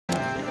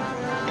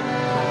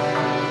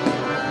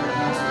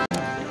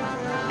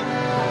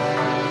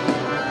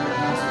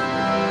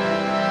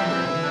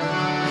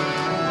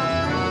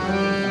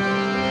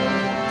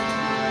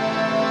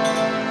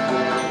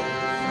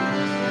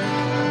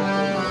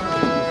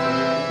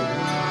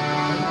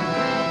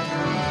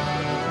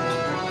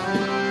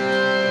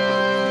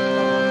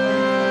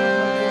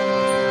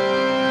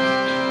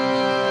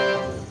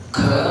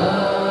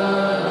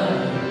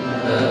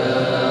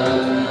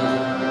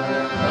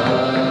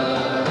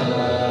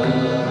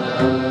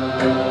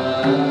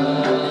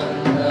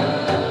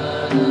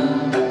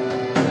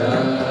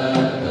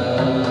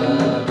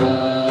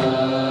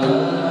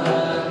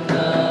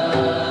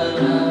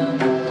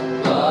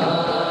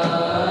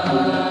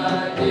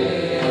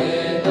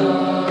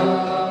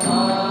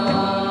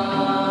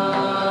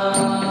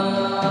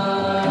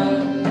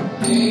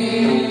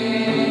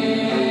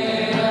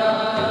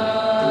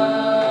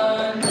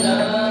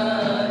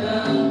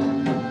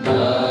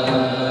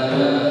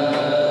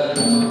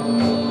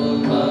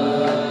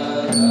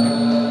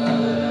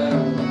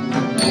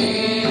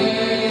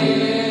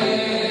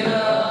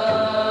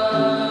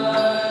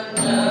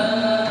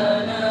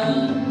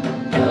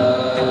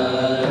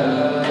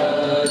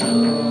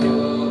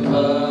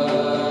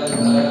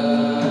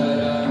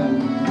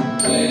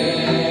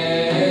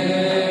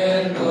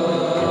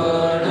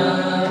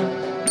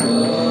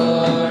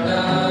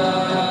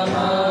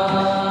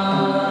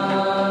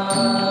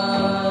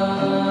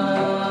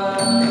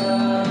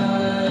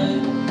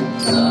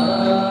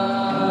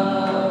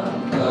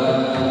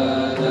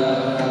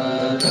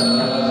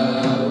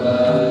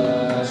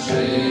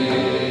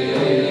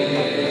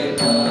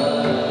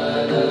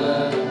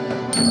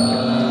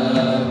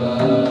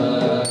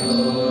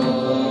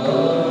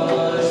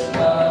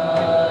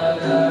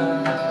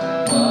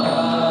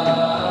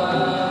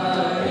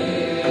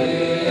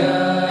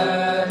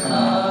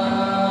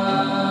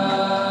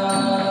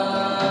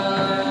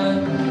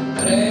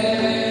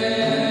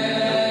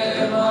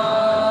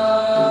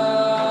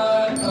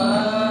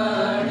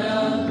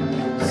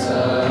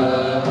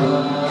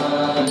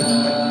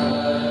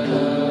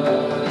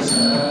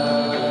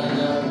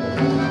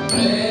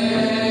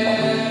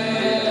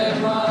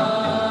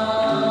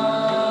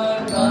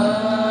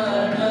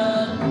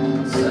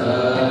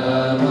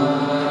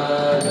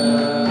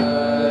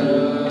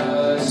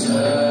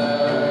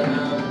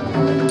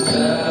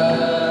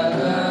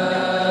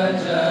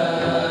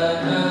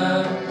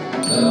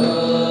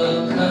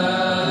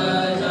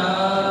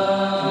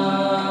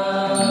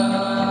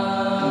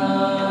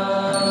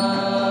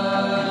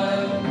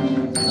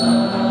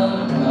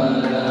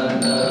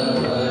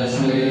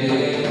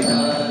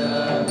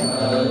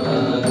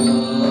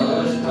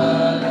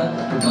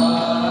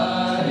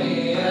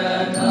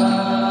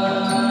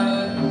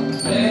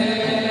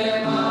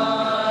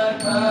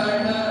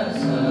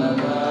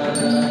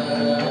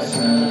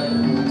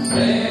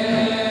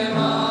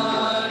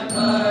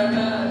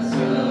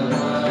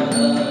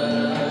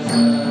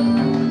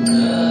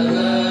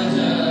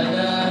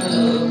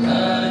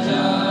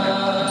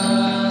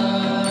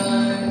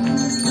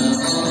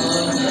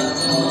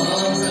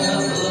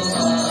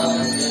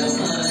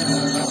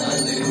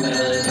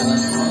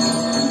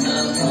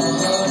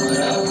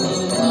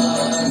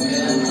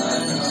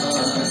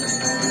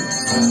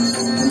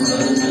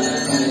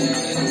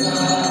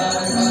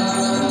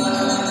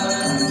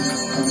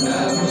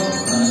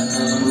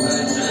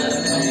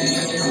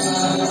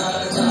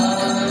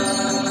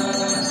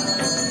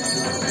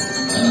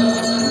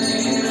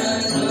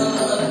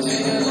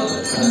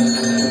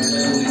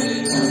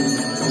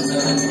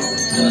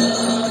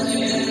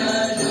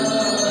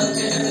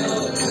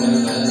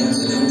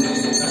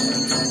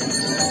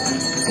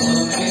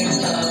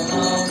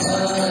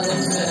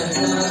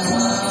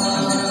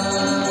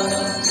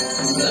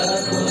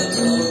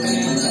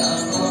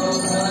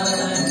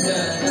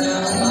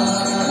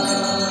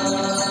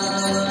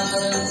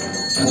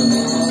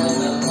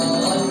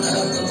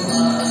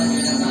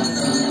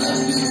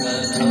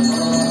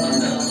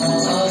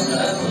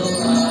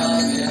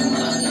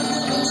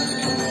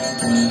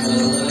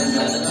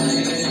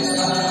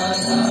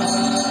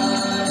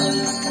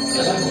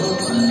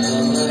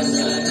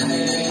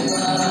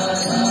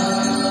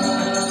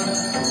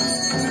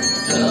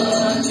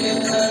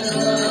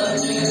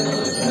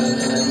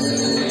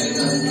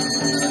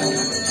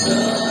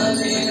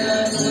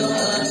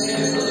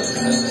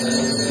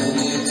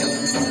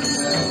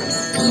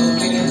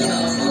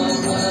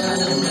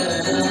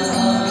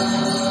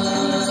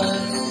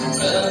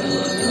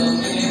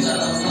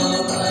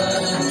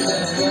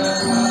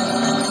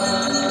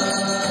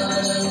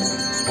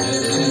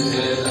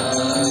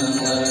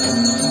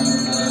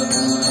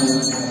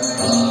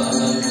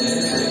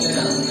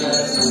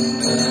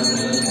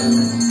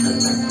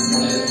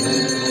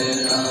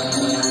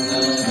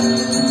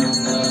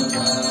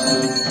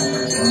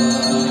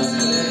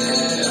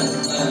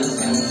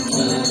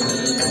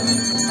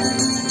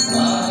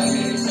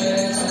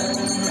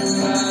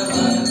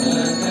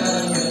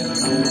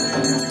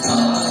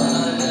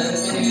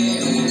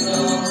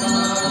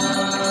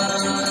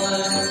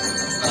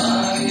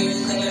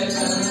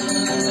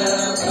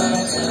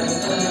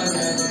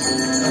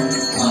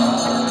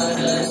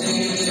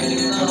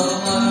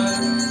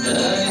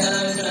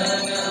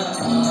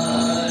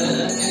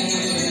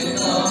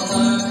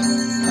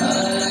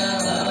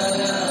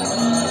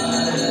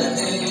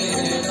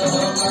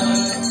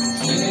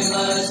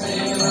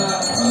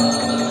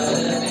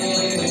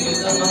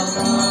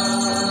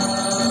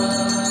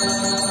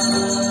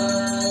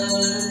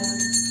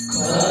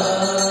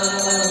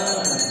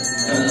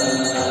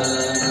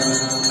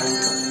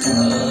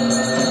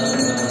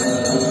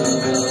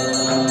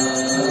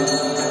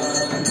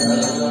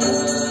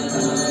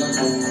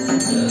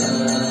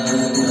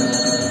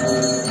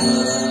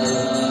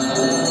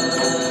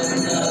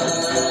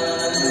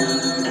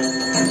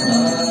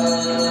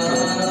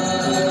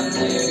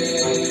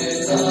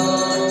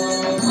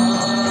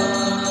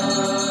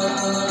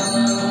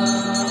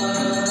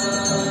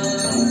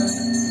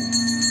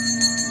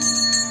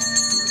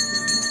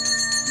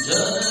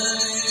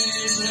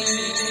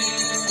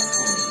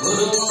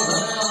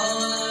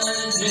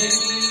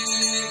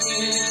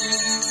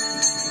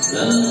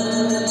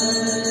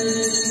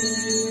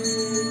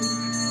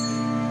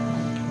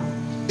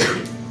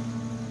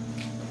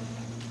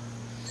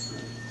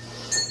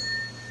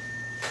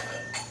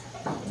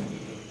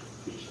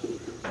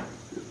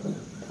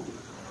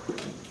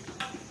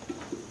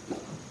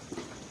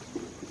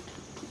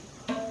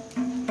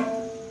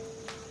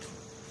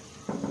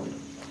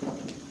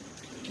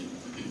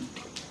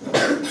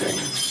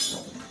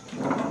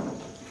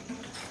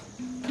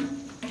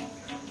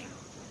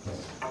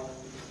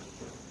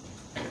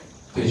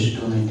Page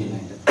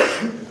 299.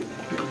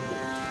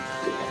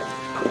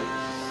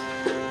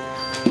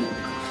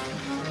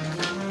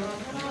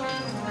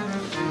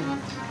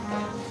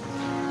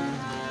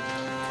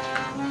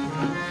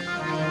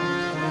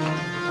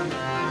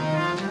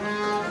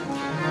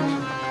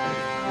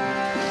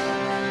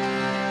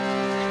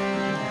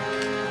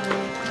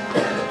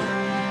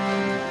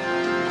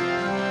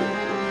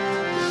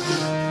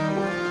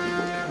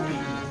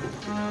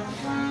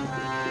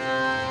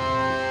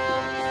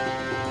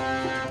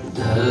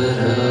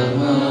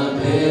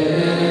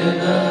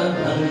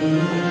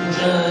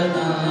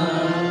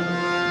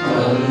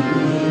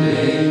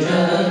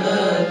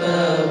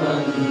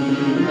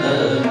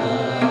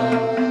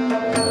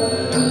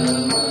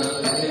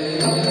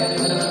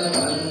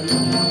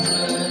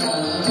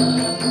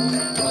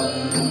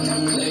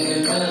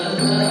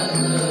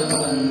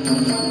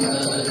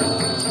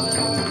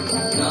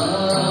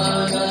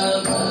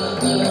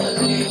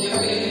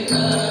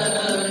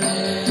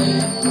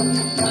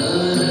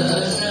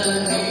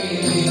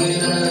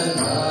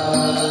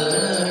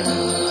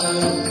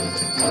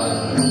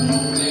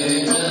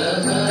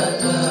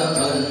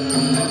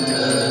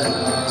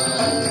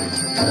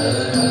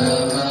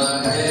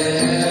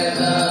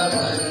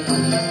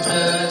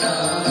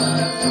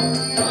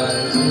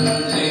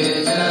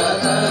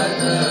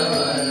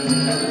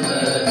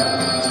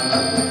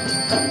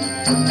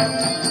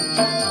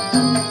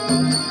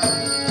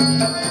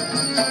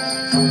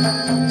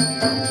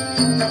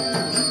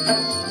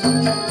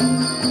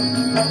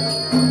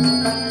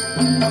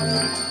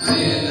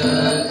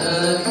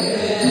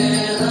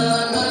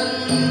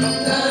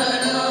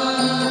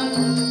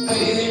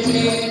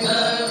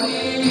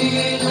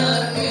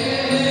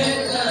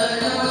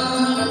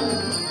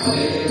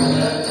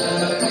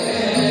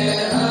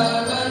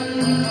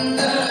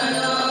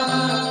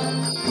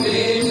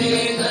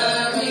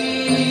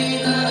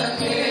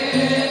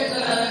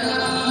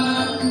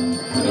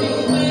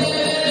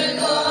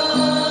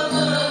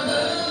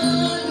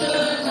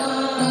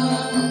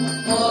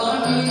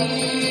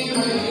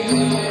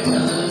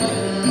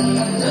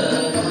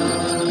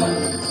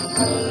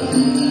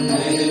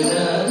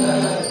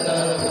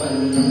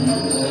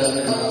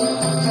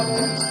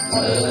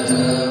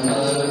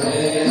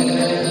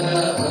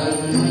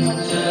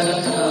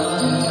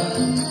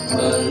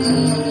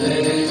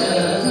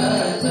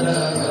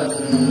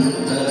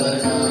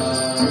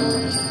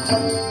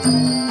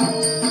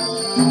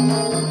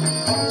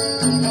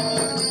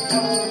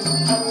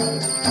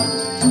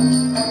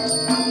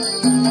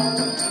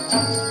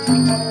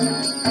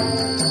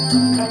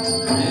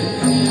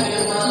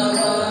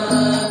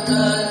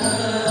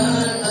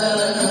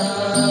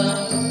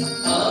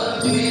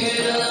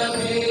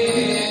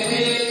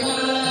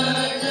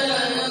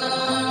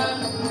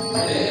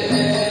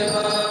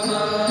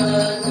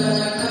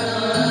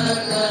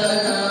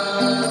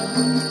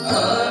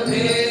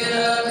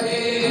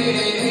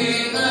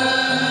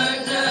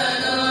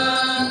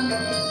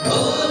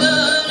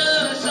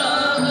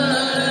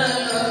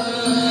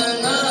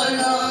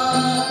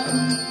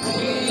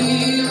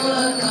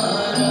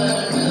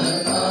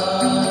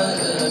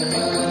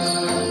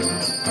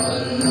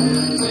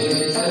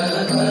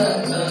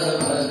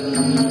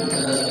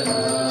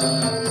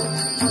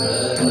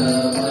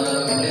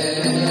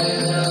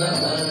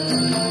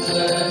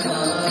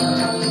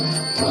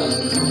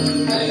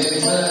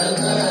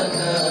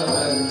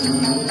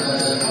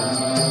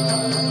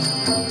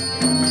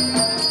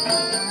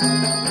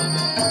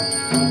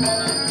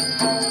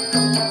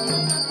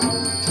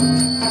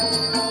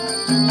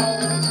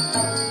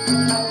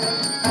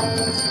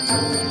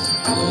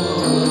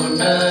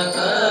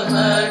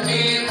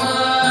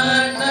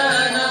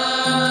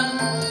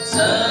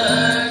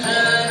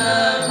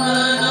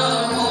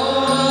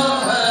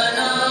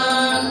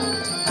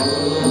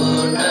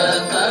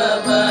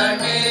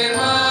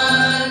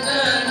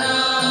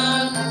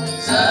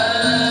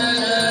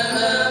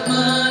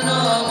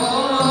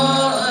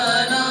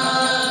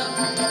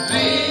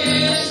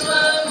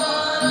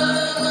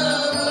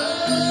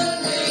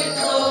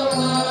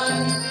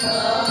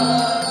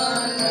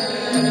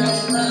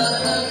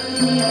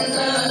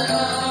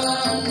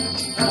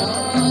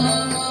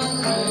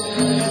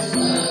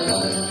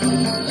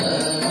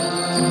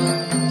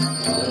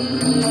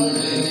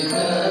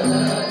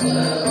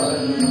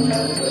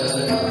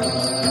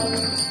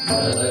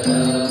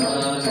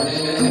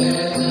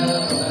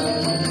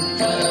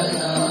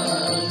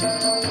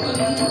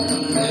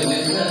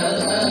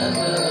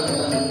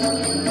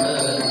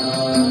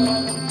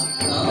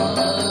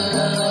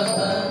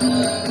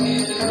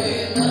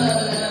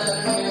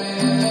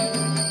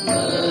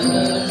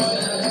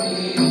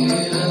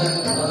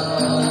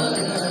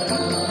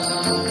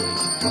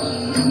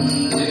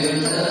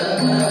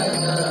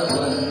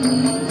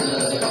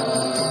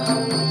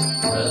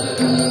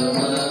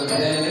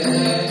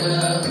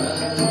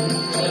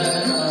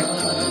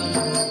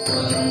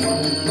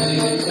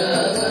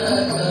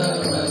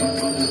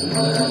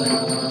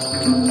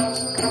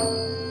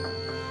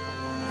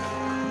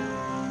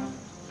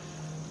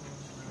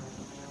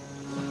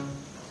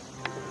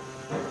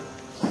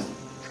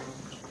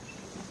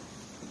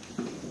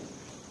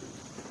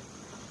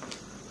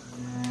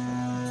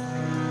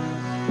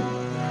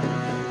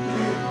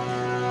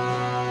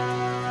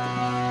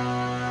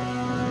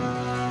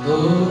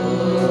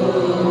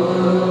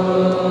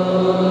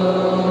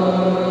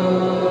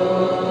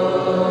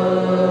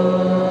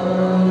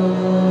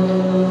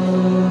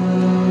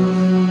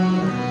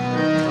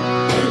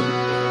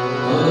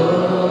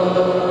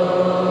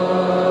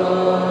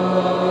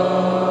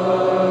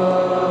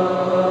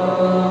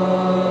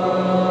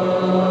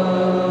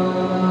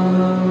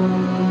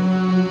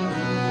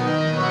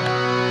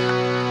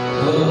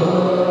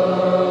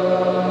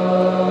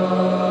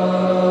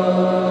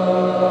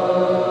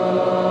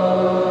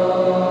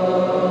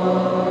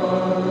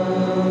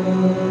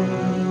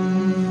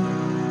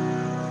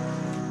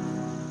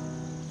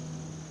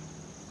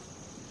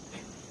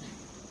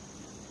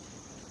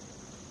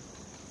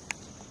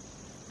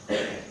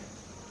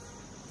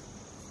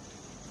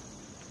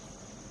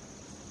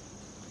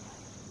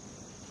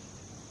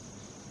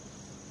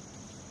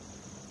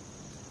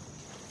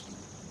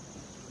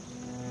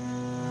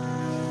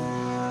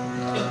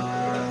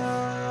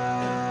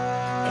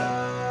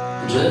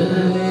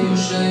 जय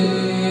श्री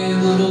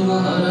गुरु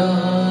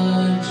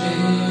महाराज की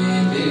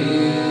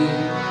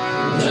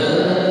जय।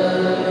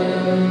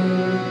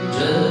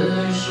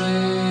 जय श्री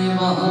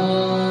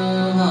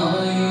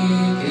महामाई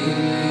की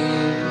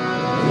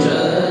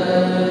जय।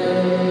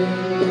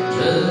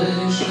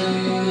 जय श्री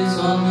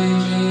स्वामी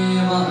जी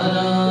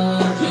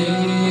महाराज की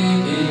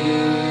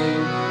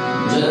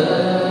जय।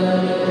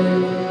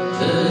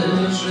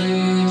 जय श्री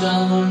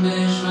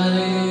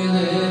चामुंडेश्वरी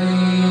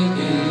देवी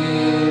की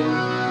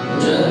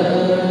जय।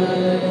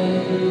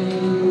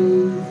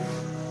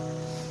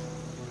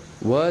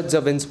 Words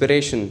of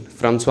inspiration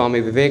from Swami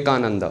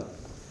Vivekananda.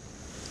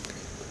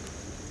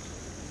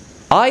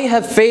 I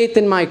have faith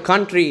in my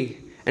country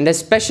and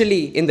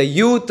especially in the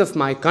youth of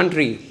my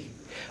country.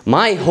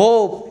 My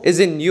hope is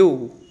in you.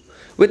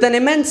 With an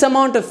immense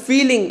amount of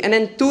feeling and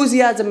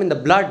enthusiasm in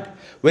the blood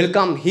will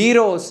come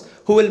heroes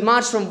who will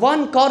march from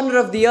one corner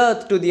of the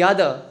earth to the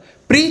other,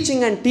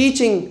 preaching and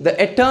teaching the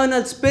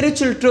eternal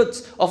spiritual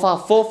truths of our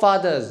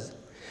forefathers.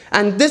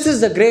 And this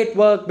is the great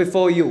work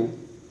before you.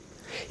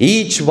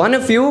 Each one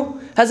of you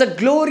has a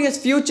glorious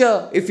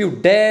future if you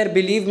dare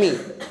believe me.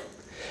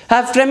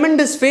 Have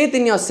tremendous faith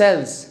in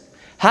yourselves.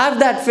 Have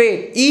that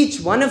faith, each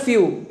one of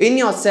you, in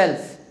yourself.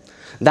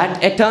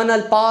 That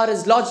eternal power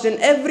is lodged in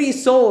every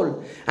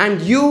soul,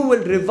 and you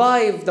will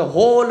revive the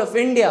whole of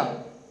India.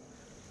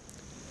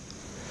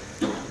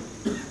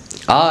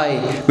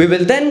 We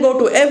will then go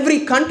to every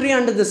country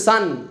under the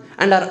sun,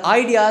 and our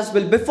ideas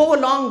will before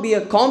long be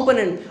a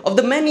component of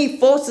the many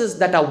forces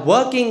that are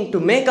working to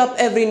make up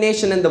every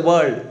nation in the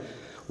world.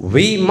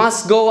 We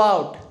must go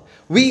out.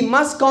 We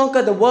must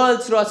conquer the world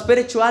through our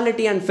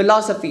spirituality and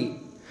philosophy.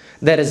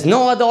 There is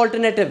no other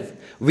alternative.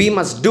 We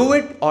must do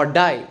it or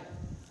die.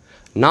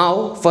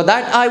 Now, for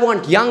that I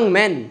want young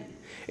men.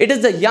 It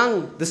is the young,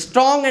 the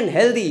strong and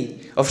healthy,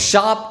 of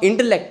sharp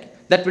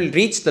intellect that will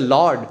reach the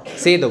Lord,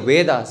 say the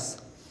Vedas.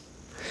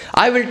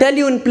 I will tell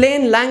you in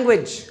plain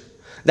language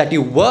that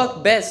you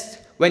work best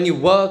when you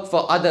work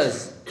for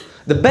others.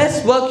 The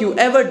best work you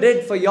ever did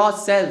for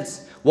yourselves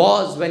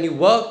was when you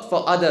worked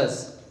for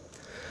others.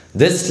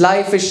 This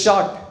life is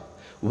short.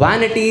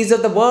 Vanities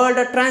of the world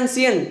are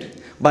transient,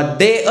 but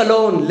they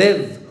alone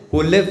live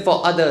who live for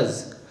others.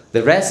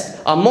 The rest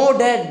are more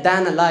dead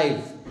than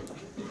alive.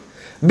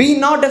 Be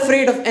not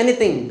afraid of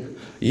anything.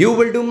 You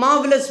will do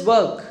marvelous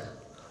work.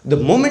 The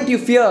moment you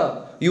fear,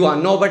 you are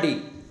nobody.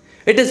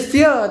 It is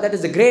fear that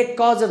is the great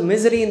cause of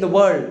misery in the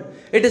world.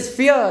 It is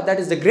fear that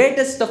is the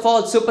greatest of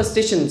all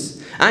superstitions,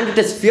 and it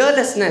is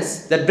fearlessness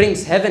that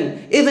brings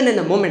heaven even in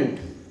a moment.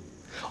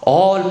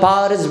 All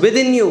power is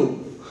within you.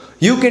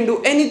 You can do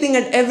anything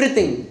and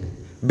everything.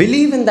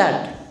 Believe in that.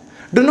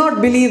 Do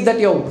not believe that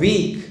you're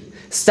weak.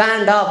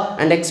 Stand up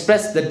and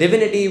express the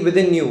divinity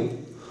within you.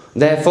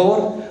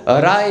 Therefore,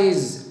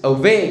 arise,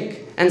 awake,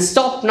 and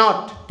stop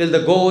not till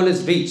the goal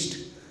is reached.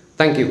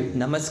 Thank you.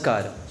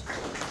 ನಮಸ್ಕಾರ.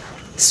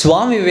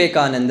 ಸ್ವಾಮಿ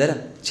ವಿವೇಕಾನಂದರ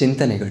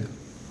ಚಿಂತನೆಗಳು.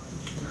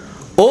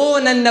 ಓ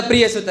ನನ್ನ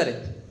ಪ್ರಿಯ ಸುತರೆ,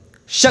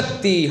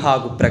 ಶಕ್ತಿ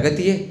ಹಾಗೂ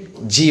ಪ್ರಗತಿಯೇ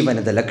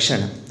ಜೀವನದ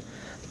ಲಕ್ಷಣ.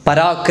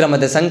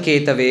 ಪರಾಕ್ರಮದ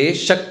ಸಂಕೇತವೇ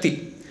ಶಕ್ತಿ.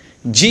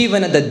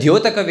 ಜೀವನದ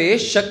ದ್ಯೋತಕವೇ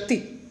ಶಕ್ತಿ.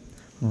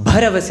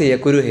 ಭರವಸೆಯ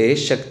ಕುರುಹೇ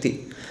ಶಕ್ತಿ.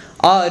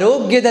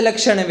 ಆರೋಗ್ಯದ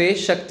ಲಕ್ಷಣವೇ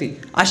ಶಕ್ತಿ.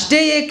 ಅಷ್ಟೇ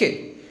ಏಕೆ,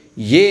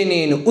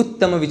 ಏನೇನು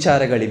ಉತ್ತಮ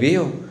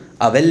ವಿಚಾರಗಳಿವೆಯೋ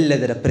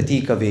ಅವೆಲ್ಲದರ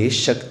ಪ್ರತೀಕವೇ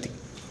ಶಕ್ತಿ.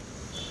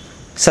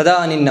 ಸದಾ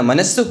ನಿನ್ನ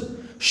ಮನಸ್ಸು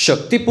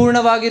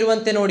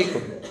ಶಕ್ತಿಪೂರ್ಣವಾಗಿರುವಂತೆ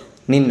ನೋಡಿಕೊ.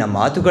 ನಿನ್ನ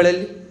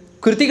ಮಾತುಗಳಲ್ಲಿ,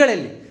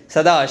 ಕೃತಿಗಳಲ್ಲಿ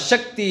ಸದಾ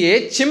ಶಕ್ತಿಯೇ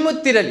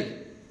ಚಿಮ್ಮುತ್ತಿರಲಿ.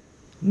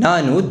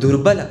 ನಾನು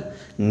ದುರ್ಬಲ,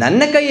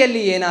 ನನ್ನ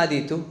ಕೈಯಲ್ಲಿ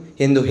ಏನಾದೀತು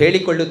ಎಂದು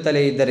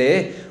ಹೇಳಿಕೊಳ್ಳುತ್ತಲೇ ಇದ್ದರೆ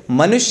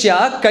ಮನುಷ್ಯ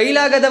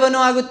ಕೈಲಾಗದವನು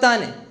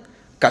ಆಗುತ್ತಾನೆ,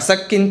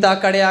 ಕಸಕ್ಕಿಂತ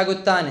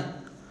ಕಡೆಯಾಗುತ್ತಾನೆ.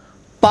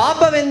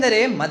 ಪಾಪವೆಂದರೆ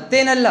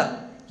ಮತ್ತೇನಲ್ಲ,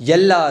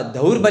 ಎಲ್ಲ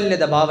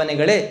ದೌರ್ಬಲ್ಯದ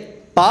ಭಾವನೆಗಳೇ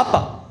ಪಾಪ.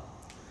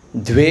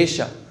 ದ್ವೇಷ,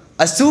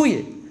 ಅಸೂಯೆ,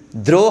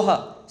 ದ್ರೋಹ,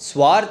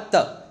 ಸ್ವಾರ್ಥ,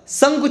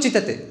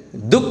 ಸಂಕುಚಿತತೆ,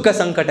 ದುಃಖ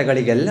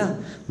ಸಂಕಟಗಳಿಗೆಲ್ಲ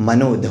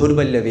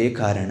ಮನೋದೌರ್ಬಲ್ಯವೇ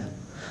ಕಾರಣ.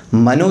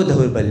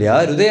 ಮನೋದೌರ್ಬಲ್ಯ,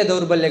 ಹೃದಯ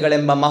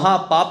ದೌರ್ಬಲ್ಯಗಳೆಂಬ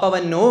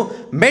ಮಹಾಪಾಪವನ್ನು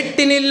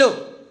ಮೆಟ್ಟಿ ನಿಲ್ಲು.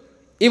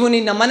 ಇವು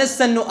ನಿನ್ನ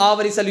ಮನಸ್ಸನ್ನು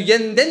ಆವರಿಸಲು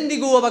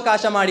ಎಂದೆಂದಿಗೂ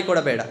ಅವಕಾಶ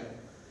ಮಾಡಿಕೊಡಬೇಡ.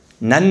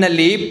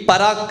 ನನ್ನಲ್ಲಿ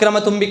ಪರಾಕ್ರಮ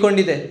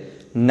ತುಂಬಿಕೊಂಡಿದೆ,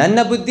 ನನ್ನ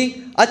ಬುದ್ಧಿ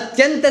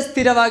ಅತ್ಯಂತ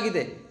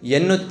ಸ್ಥಿರವಾಗಿದೆ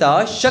ಎನ್ನುತ್ತಾ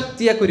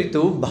ಶಕ್ತಿಯ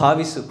ಕುರಿತು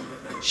ಭಾವಿಸು.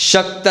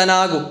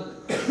 ಶಕ್ತನಾಗು.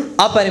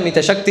 ಅಪರಿಮಿತ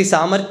ಶಕ್ತಿ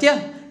ಸಾಮರ್ಥ್ಯ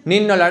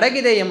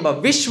ನಿನ್ನೊಳಗಿದೆ ಎಂಬ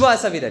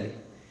ವಿಶ್ವಾಸವಿರಲಿ.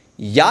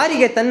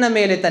 ಯಾರಿಗೆ ತನ್ನ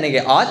ಮೇಲೆ ತನಗೆ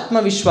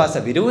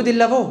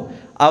ಆತ್ಮವಿಶ್ವಾಸವಿರುವುದಿಲ್ಲವೋ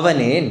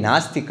ಅವನೇ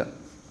ನಾಸ್ತಿಕ.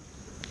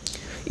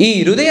 ಈ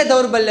ಹೃದಯ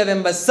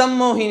ದೌರ್ಬಲ್ಯವೆಂಬ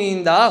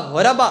ಸಂಮೋಹಿನಿಯಿಂದ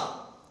ಹೊರಬಾ.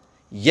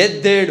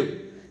 ಎದ್ದೇಳು,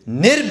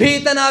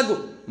 ನಿರ್ಭೀತನಾಗು,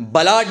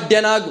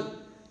 ಬಲಾಢ್ಯನಾಗು.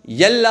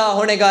 ಎಲ್ಲ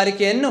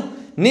ಹೊಣೆಗಾರಿಕೆಯನ್ನು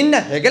ನಿನ್ನ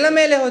ಹೆಗಲ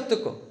ಮೇಲೆ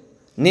ಹೊತ್ತುಕೋ.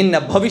 ನಿನ್ನ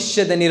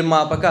ಭವಿಷ್ಯದ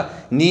ನಿರ್ಮಾಪಕ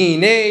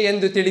ನೀನೇ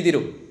ಎಂದು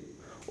ತಿಳಿದಿರು.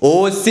 ಓ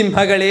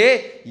ಸಿಂಹಗಳೇ,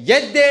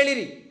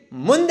 ಎದ್ದೇಳಿರಿ,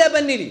 ಮುಂದೆ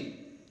ಬನ್ನಿರಿ.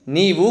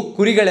 ನೀವು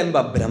ಕುರಿಗಳೆಂಬ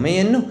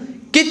ಭ್ರಮೆಯನ್ನು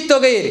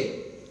ಕಿತ್ತೊಗೆಯಿರಿ.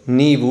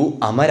 ನೀವು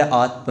ಅಮರ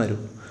ಆತ್ಮರು,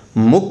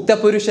 ಮುಕ್ತ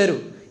ಪುರುಷರು,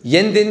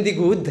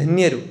 ಎಂದೆಂದಿಗೂ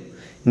ಧನ್ಯರು.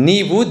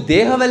 ನೀವು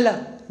ದೇಹವಲ್ಲ,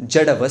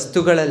 ಜಡ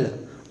ವಸ್ತುಗಳಲ್ಲ,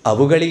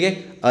 ಅವುಗಳಿಗೆ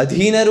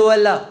ಅಧೀನರೂ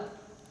ಅಲ್ಲ,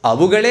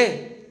 ಅವುಗಳೇ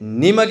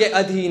ನಿಮಗೆ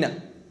ಅಧೀನ.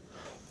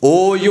 ಓ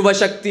ಯುವ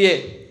ಶಕ್ತಿಯೇ,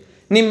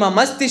 ನಿಮ್ಮ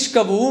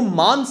ಮಸ್ತಿಷ್ಕವು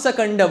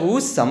ಮಾಂಸಖಂಡವು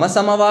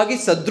ಸಮಸಮವಾಗಿ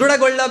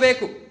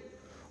ಸದೃಢಗೊಳ್ಳಬೇಕು.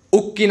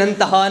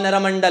 ಉಕ್ಕಿನಂತಹ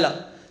ನರಮಂಡಲ,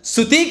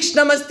 ಸುತೀಕ್ಷ್ಣ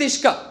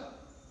ಮಸ್ತಿಷ್ಕ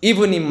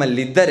ಇವು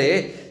ನಿಮ್ಮಲ್ಲಿದ್ದರೆ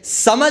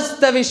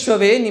ಸಮಸ್ತ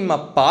ವಿಶ್ವವೇ ನಿಮ್ಮ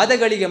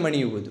ಪಾದಗಳಿಗೆ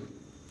ಮಣಿಯುವುದು.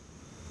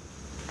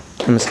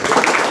 ನಮಸ್ಕಾರ.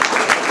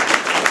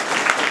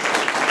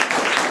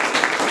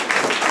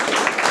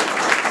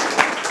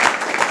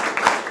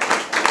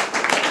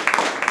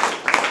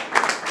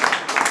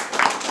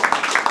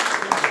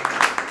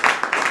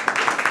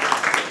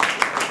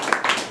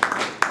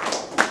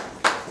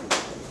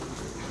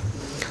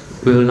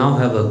 We will now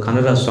have a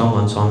Kannada song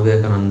on Swami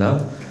Vivekananda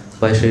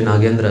by Sri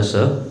Nagendra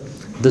sir.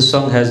 This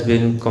song has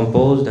been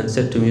composed and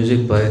set to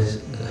music by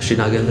Sri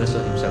Nagendra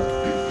sir himself.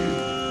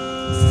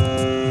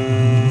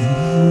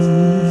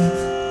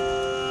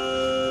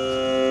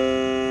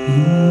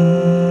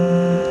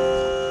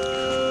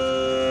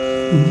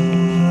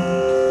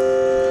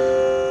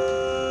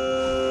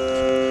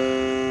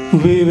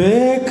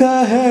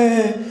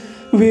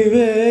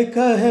 विवेक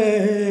है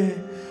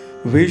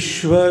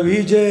विश्व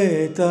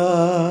विजेता,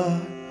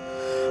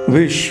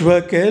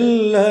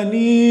 विश्वक्ಕೆಲ್ಲ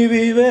ನೀ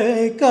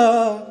ವಿವೇಕ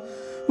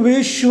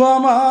विश्व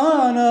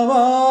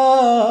मानवा.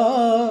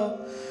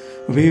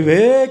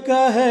 विवेक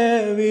है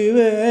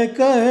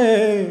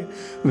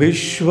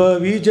विश्व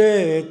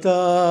विजेता,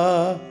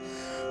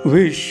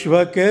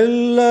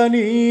 विश्वक्ಕೆಲ್ಲ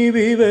ನೀ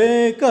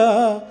ವಿವೇಕ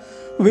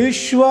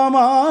विश्व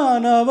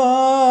मानवा.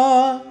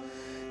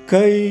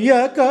 ಕೈಯ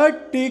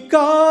ಕಟ್ಟಿ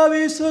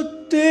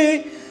ಕಾವಿಸುತ್ತಿ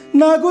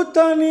ನಗುತ್ತ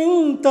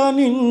ನಿಂತ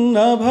ನಿನ್ನ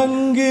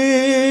ಭಂಗಿ,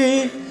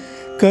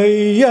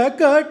 ಕೈಯ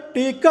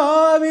ಕಟ್ಟಿ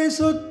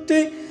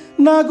ಕಾವಿಸುತ್ತಿ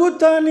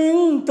ನಗುತ್ತ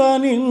ನಿಂತ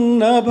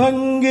ನಿನ್ನ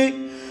ಭಂಗಿ.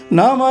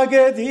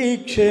 ನಮಗೆ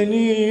ದೀಕ್ಷೆ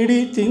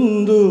ನೀಡಿ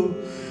ತಿಂದು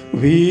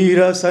ವೀರ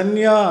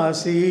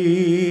ಸನ್ಯಾಸಿ,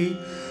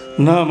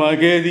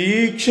 ನಮಗೆ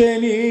ದೀಕ್ಷೆ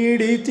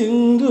ನೀಡಿ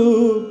ತಿಂದು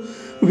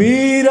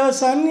ವೀರ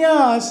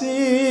ಸನ್ಯಾಸಿ.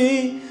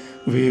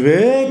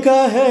 विवेक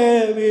है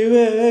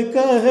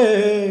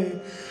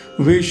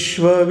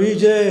विश्व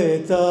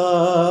विजेता,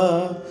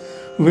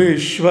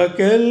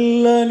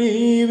 विश्वक्ಕೆಲ್ಲ ನೀ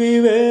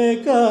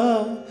ವಿವೇಕ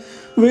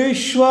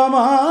ವಿಶ್ವ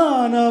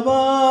ಮಾನವ.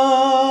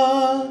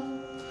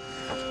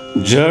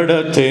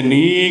 ಜಡತೆ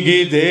ನೀಗಿ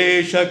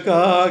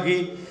ದೇಶಕ್ಕಾಗಿ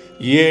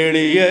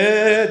ಏಳಿ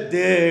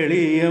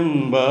ಎದ್ದೇಳಿ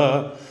ಎಂಬ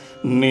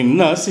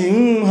ನಿನ್ನ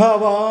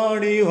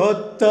ಸಿಂಹವಾಣಿ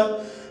ಹೊತ್ತ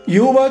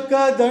ಯುವಕ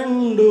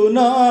ದಂಡು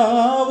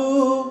ನಾವು.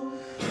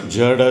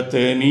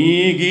 ಜಡತೆ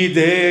ನೀಗಿ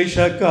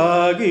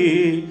ದೇಶಕ್ಕಾಗಿ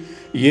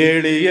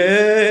ಏಳಿ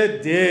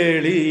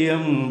ಎದ್ದೇಳಿ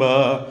ಎಂಬ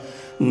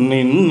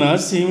ನಿನ್ನ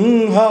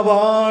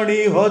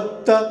ಸಿಂಹವಾಣಿ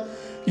ಹೊತ್ತ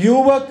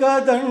ಯುವಕ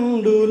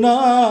ದಂಡು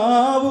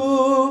ನಾವು.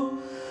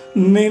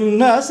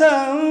 ನಿನ್ನ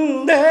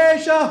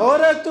ಸಂದೇಶ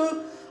ಹೊರತು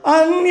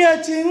ಅನ್ಯ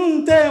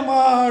ಚಿಂತೆ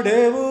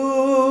ಮಾಡೆವು,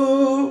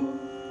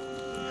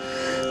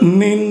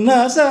 ನಿನ್ನ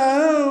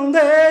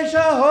ಸಂದೇಶ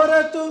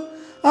ಹೊರತು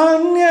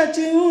ಅನ್ಯ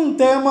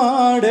ಚಿಂತೆ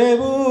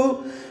ಮಾಡೆವು.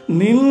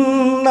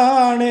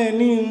 ನಿನ್ನಾಣೆ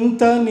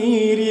ನಿಂತ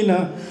ನೀರಿನ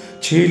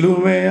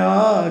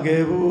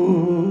ಚಿಲುಮೆಯಾಗೆವು,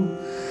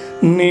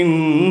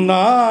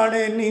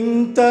 ನಿನ್ನಾಣೆ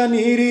ನಿಂತ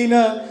ನೀರಿನ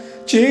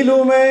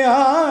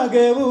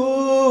ಚಿಲುಮೆಯಾಗೆವು.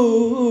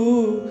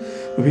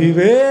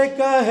 ವಿವೇಕ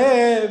ಹೇ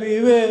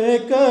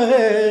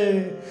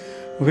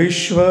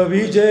ವಿಶ್ವ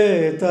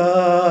ವಿಜೇತಾ,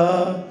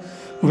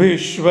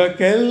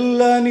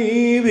 ವಿಶ್ವಕ್ಕೆಲ್ಲ ನೀ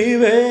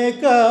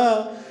ವಿವೇಕ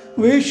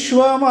ವಿಶ್ವ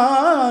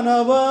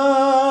ಮಾನವ.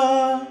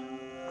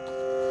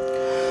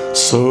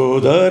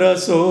 ಸೋದರ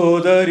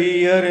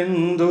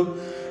ಸೋದರಿಯರೆಂದು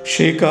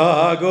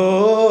ಶಿಕಾಗೋದಲ್ಲಿ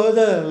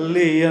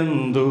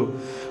ಎಂದು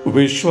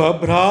ವಿಶ್ವ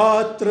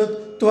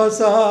ಭ್ರಾತೃತ್ವ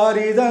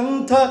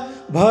ಸಾರಿದಂಥ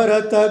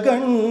ಭರತ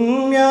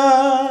ಗಣ್ಯ.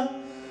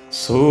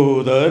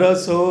 ಸೋದರ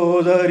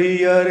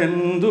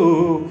ಸೋದರಿಯರೆಂದು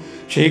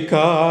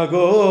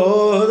ಶಿಕಾಗೋದಲ್ಲಿ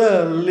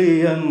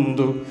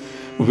ಎಂದು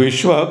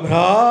ವಿಶ್ವ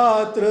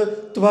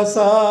ಭ್ರಾತೃತ್ವ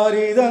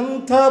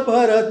ಸಾರಿದಂಥ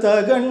ಭರತ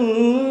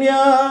ಗಣ್ಯ.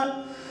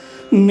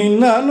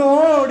 ನಿನ್ನ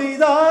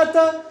ನೋಡಿದಾತ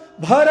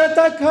ಭರತ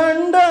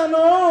ಖಂಡ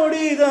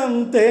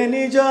ನೋಡಿದಂತೆ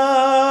ನಿಜ,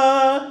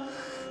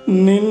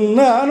 ನಿನ್ನ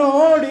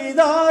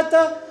ನೋಡಿದಾತ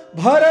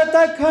ಭರತ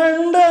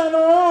ಖಂಡ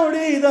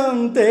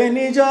ನೋಡಿದಂತೆ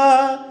ನಿಜ.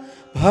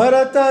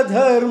 ಭರತ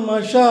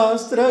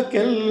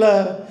ಧರ್ಮಶಾಸ್ತ್ರಕ್ಕೆಲ್ಲ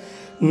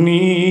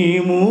ನೀ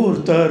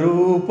ಮೂರ್ತ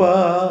ರೂಪ,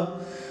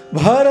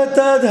 ಭರತ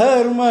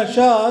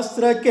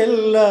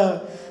ಧರ್ಮಶಾಸ್ತ್ರಕ್ಕೆಲ್ಲ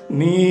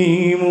ನೀ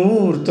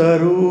ಮೂರ್ತ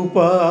ರೂಪ.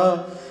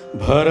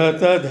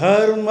 ಭರತ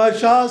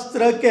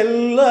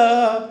ಧರ್ಮಶಾಸ್ತ್ರಕ್ಕೆಲ್ಲ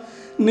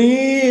ನೀ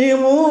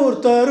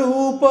ಮೂರ್ತ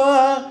ರೂಪ.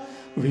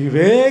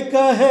 ವಿವೇಕ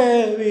ಹೇ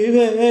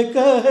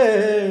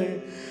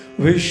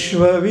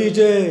ವಿಶ್ವ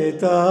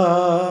ವಿಜೇತಾ,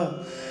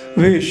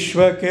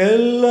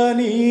 ವಿಶ್ವಕ್ಕೆಲ್ಲ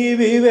ನೀ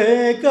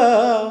ವಿವೇಕ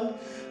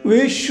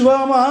ವಿಶ್ವ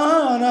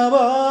ಮಾನವ.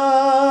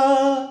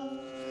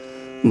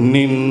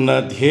 ನಿನ್ನ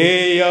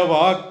ಧ್ಯೇಯ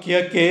ವಾಕ್ಯ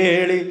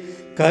ಕೇಳಿ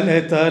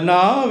ಕಲೆತ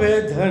ನಾವೇ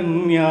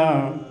ಧನ್ಯ,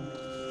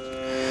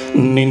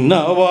 ನಿನ್ನ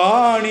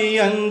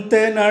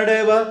ವಾಣಿಯಂತೆ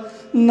ನಡೆವ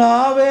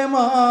ನಾವೇ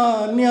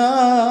ಮಾನ್ಯ.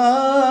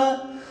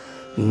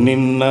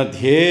 ನಿನ್ನ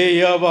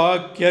ಧ್ಯೇಯ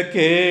ವಾಕ್ಯ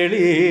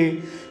ಕೇಳಿ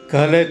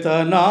ಕಲೆತ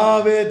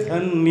ನಾವೇ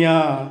ಧನ್ಯ,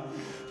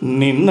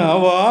 ನಿನ್ನ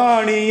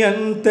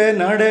ವಾಣಿಯಂತೆ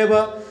ನಡೆವ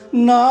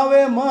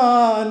ನಾವೇ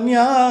ಮಾನ್ಯ.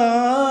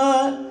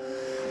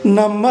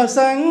 ನಮ್ಮ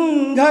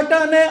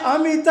ಸಂಘಟನೆ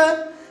ಅಮಿತ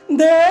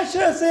ದೇಶ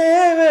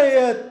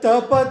ಸೇವೆಯತ್ತ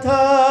ಪಥ.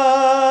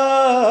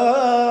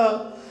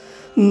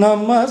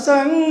 ನಮ್ಮ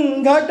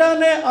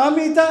ಸಂಘಟನೆ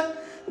ಅಮಿತ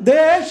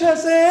ದೇಶ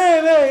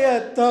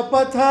ಸೇವೆಯತ್ತ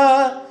ಪಥ.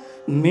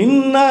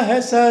 ನಿನ್ನ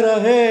ಹೆಸರ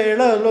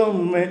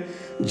ಹೇಳಲೊಮ್ಮೆ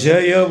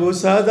ಜಯವು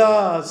ಸದಾ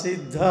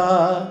ಸಿದ್ಧ.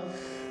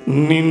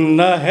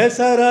 ನಿನ್ನ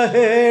ಹೆಸರ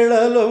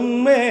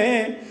ಹೇಳಲೊಮ್ಮೆ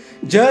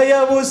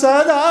ಜಯವು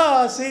ಸದಾ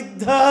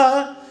ಸಿದ್ಧ.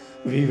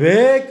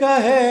 ವಿವೇಕ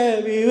ಹೇ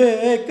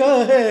ವಿವೇಕ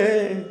ಹೇ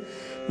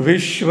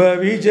ವಿಶ್ವ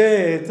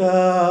ವಿಜೇತ.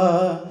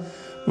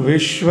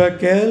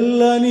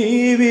 ವಿಶ್ವಕ್ಕೆಲ್ಲ ನೀ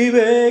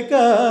ವಿವೇಕ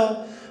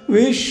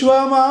ವಿಶ್ವ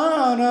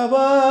ಮಾನವ.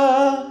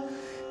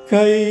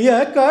 ಕೈಯ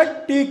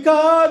ಕಟ್ಟಿ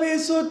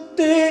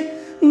ಕಾವಿಸುತ್ತಿ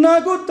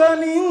ನಗುತ್ತ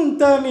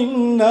ನಿಂತ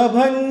ನಿನ್ನ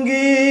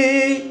ಭಂಗಿ.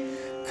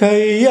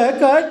 ಕೈಯ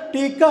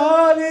ಕಟ್ಟಿ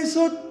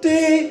ಕಾವಿಸುತ್ತಿ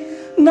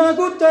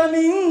ನಗುತ್ತ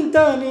ನಿಂತ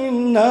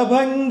ನಿನ್ನ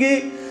ಭಂಗಿ.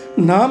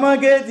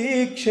 ನಮಗೆ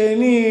ದೀಕ್ಷೆ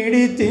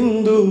ನೀಡಿ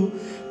ತಿಂದು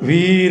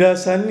ವೀರ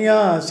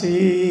ಸನ್ಯಾಸಿ.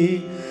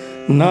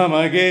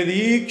 ನಮಗೆ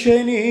ದೀಕ್ಷೆ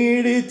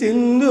ನೀಡಿ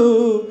ತಿಂದು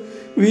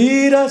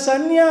ವೀರ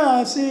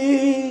ಸನ್ಯಾಸಿ.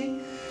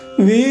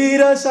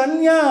 ವೀರ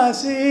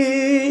ಸನ್ಯಾಸಿ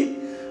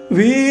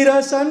ವೀರ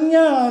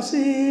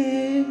ಸನ್ಯಾಸಿ.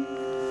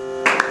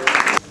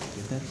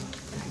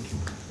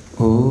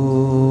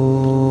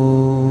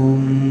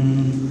 ಓಂ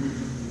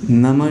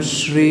ನಮಃ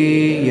ಶ್ರೀ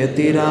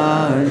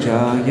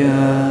ಯತಿರಾಜಾಯ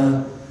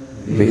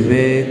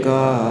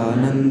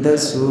ವಿವೇಕಾನಂದ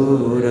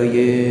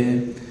ಸೂರಯೇ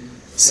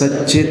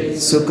ಸಚ್ಚಿತ್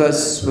ಸುಖ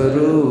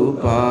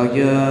ಸ್ವರೂಪಾಯ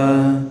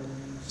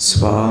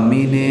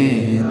ಸ್ವಾಮಿನೇ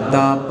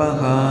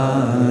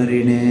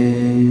ತಾಪಹಾರಿಣೇ.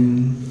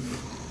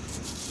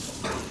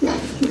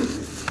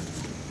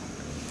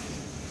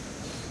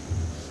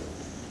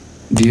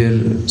 Dear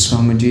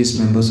Swamijis,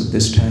 members of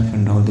the staff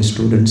and all the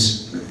students,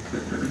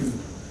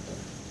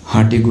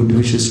 hearty good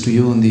wishes to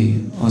you on the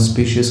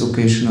auspicious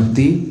occasion of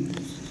the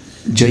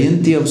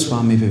jayanti of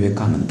Swami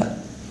Vivekananda.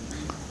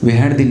 We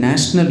had the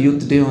National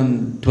Youth Day on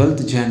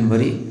 12th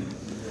January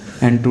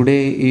and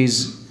today is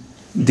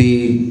the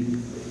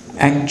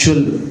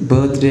actual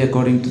birthday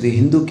according to the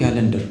Hindu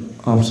calendar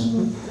of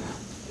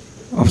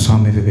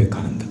Swami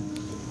Vivekananda.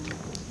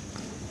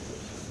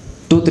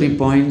 2-3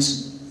 points,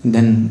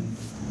 then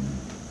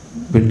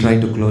we'll try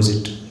to close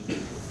it.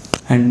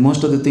 And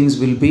most of the things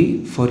will be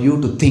for you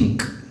to think.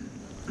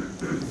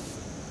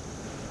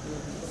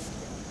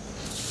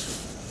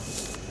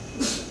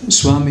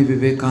 Swami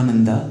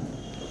Vivekananda,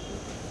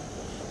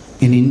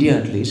 in India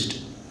at least,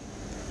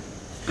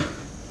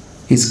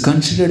 is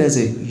considered as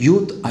a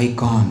youth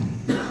icon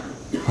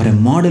or a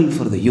model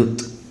for the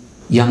youth,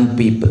 young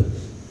people,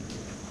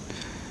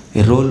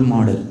 a role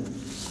model.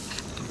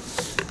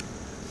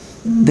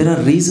 There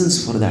are reasons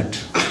for that.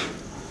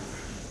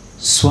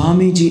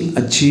 Swamiji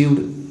achieved,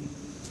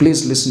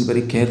 please listen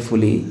very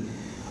carefully,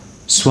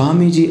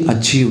 Swamiji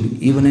achieved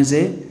even as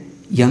a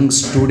young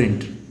student.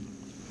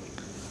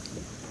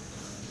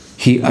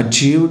 He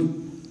achieved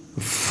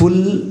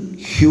full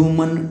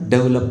human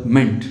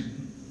development.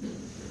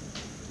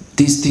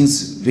 These things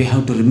we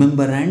have to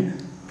remember and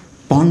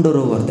ponder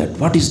over that.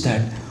 What is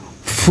that?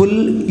 Full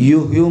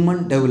human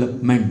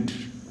development.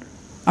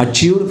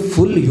 Achieved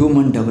full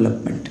human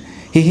development.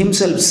 He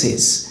himself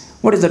says,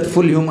 what is that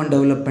full human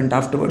development?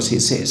 Afterwards he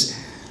says,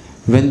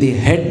 when the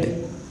head,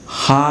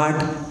 heart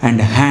and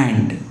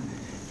hand,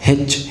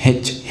 head,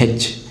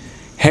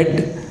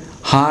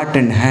 heart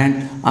and hand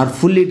are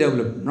fully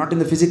developed, not in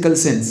the physical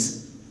sense.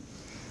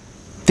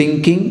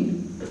 Thinking,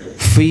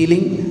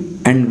 feeling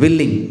and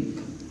willing.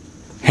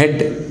 Head,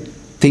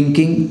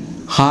 thinking,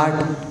 heart,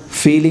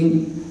 feeling,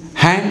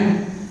 hand,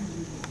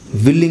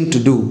 willing to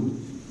do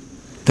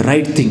the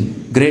right thing,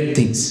 great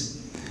things.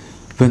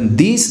 When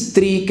these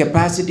three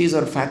capacities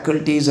or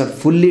faculties are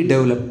fully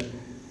developed,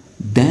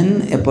 then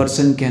a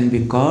person can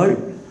be called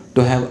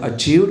to have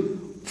achieved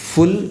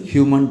full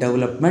human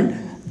development.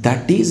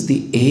 That is the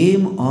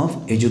aim of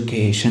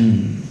education.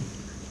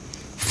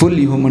 Full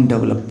human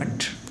development.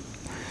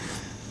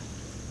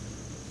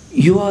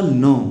 You all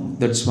know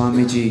that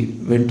Swamiji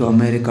went to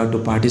America to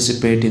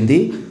participate in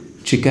the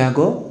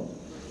Chicago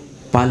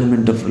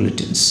Parliament of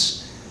Religions.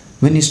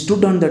 When he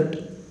stood on that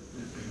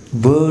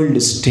world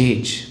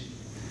stage,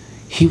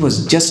 he was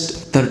just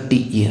 30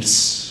 years,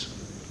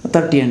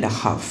 30 and a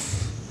half,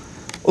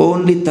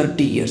 only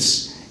 30 years,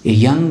 a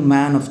young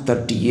man of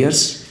 30 years,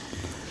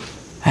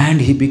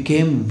 and he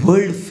became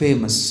world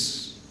famous.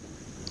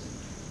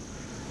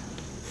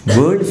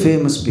 World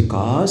famous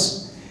because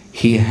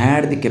he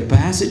had the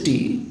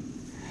capacity,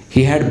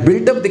 he had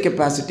built up the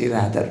capacity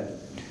rather.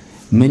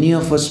 Many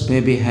of us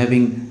may be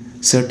having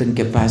certain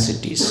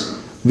capacities.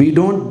 We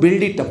don't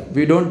build it up,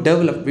 we don't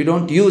develop, we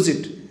don't use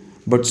it.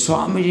 But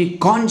Swamiji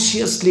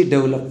consciously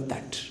developed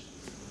that.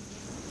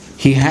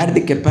 He had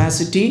the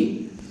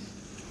capacity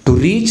to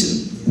reach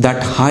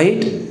that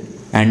height,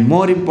 and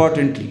more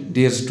importantly,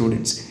 dear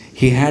students,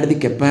 he had the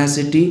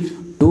capacity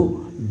to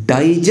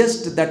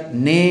digest that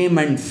name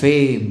and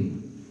fame.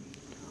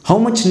 How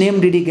much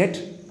name did he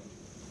get?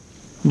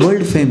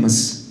 World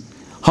famous.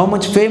 How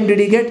much fame did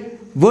he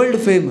get? World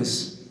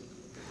famous.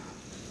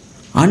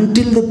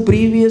 Until the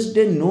previous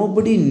day,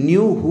 nobody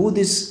knew who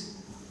this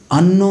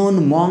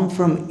unknown monk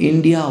from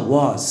India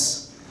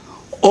was.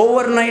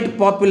 Overnight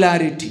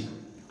popularity.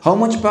 How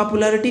much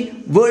popularity?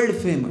 World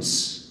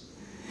famous.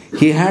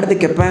 He had the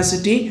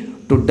capacity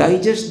to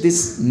digest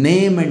this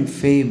name and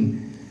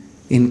fame.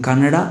 In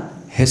Kannada,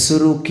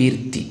 Hesuru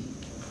Kirti.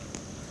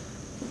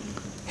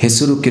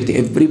 Hesuru Kirti.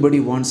 Everybody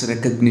wants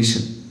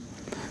recognition.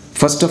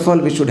 First of all,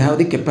 we should have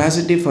the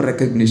capacity for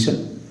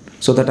recognition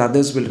so that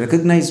others will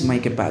recognize my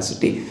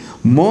capacity.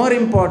 More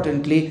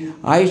importantly,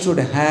 I should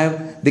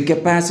have the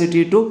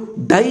capacity to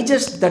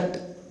digest that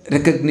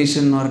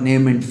recognition or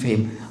name and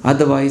fame.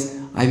 Otherwise,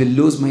 I will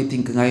lose my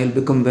thinking. I will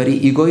become very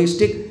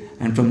egoistic,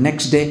 and from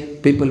next day,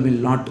 people will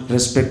not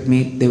respect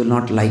me. They will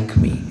not like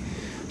me.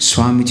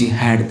 Swamiji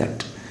had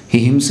that.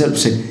 He himself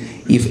said,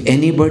 if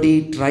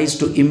anybody tries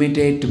to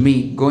imitate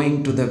me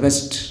going to the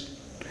West,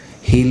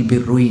 he'll be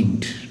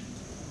ruined.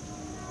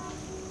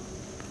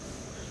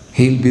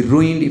 He'll be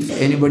ruined if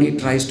anybody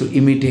tries to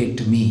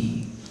imitate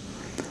me.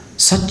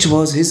 Such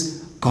was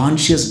his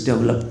conscious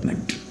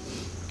development.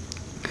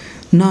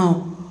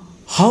 Now,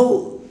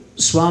 how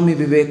Swami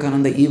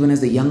Vivekananda, even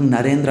as the young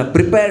Narendra,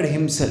 prepared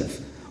himself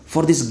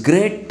for this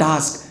great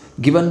task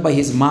given by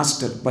his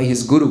master, by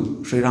his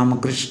guru, Sri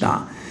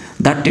Ramakrishna,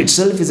 that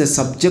itself is a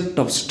subject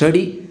of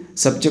study,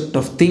 subject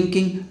of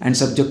thinking, and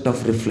subject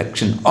of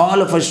reflection.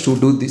 All of us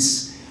should do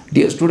this.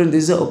 Dear student,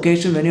 this is an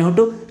occasion when you have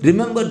to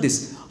remember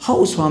this.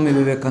 How Swami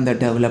Vivekananda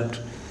developed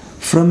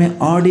from an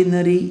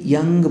ordinary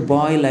young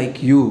boy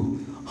like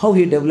you, how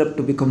he developed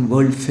to become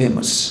world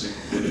famous.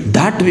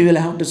 That we will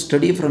have to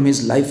study from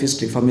his life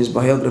history, from his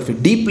biography.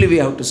 Deeply we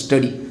have to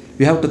study.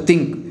 We have to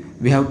think.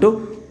 We have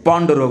to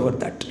ponder over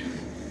that.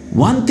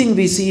 One thing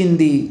we see in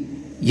the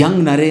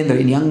young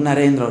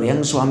Narendra or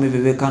young Swami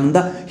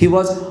Vivekananda, he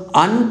was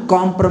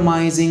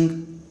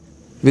uncompromising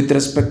with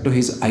respect to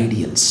his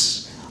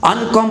ideals.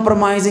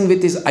 Uncompromising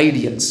with his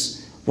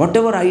ideals.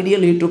 Whatever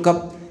ideal he took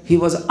up, he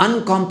was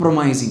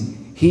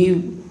uncompromising.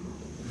 He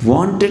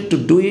wanted to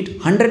do it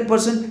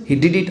 100%, he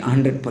did it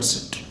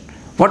 100%.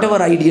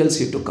 Whatever ideals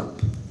he took up.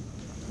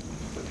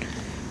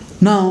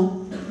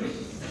 Now,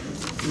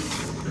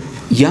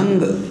 young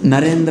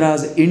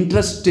Narendra's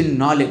interest in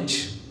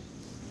knowledge,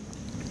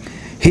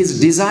 his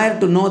desire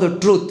to know the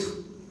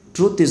truth.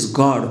 Truth is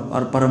God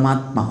or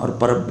Paramatma or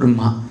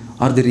Parabrahma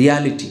or the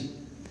reality.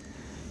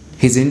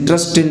 His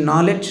interest in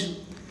knowledge,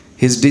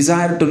 his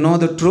desire to know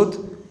the truth,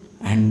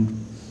 and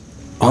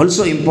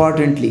also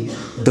importantly,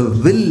 the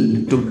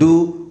will to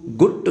do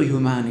good to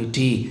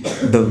humanity,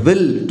 the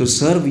will to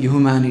serve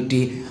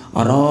humanity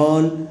are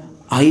all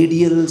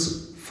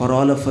ideals for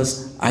all of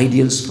us,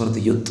 ideals for the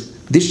youth.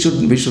 We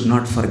should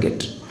not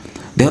forget.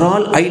 They are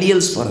all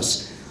ideals for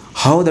us.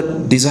 How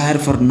the desire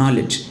for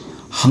knowledge,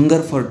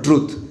 hunger for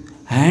truth,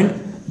 and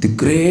the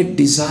great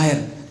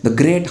desire, the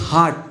great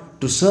heart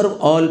to serve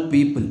all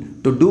people,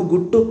 to do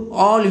good to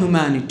all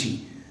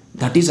humanity.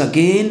 That is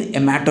again a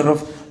matter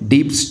of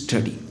deep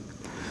study.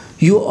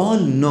 You all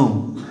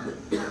know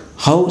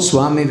how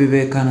Swami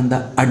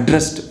Vivekananda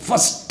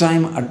first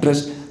time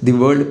addressed the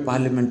World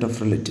Parliament of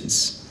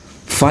Religions.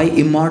 5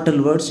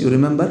 immortal words, you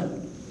remember?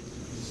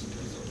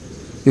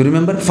 You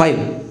remember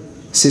 5?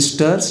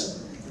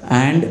 Sisters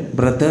and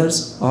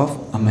Brothers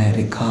of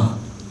America.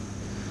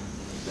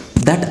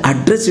 That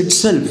address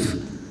itself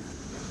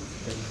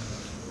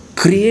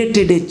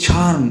created a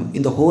charm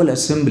in the whole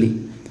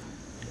assembly.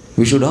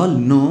 We should all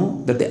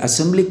know that the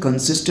assembly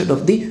consisted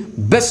of the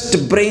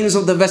best brains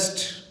of the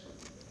West.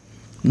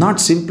 Not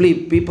simply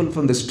people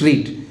from the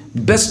street.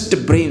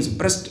 Best brains,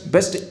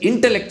 best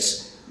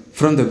intellects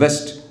from the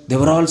West. They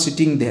were all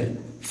sitting there.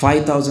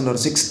 5,000 or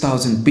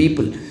 6,000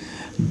 people.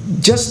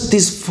 Just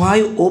these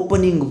 5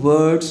 opening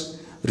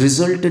words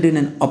resulted in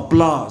an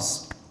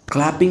applause.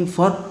 Clapping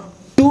for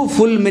 2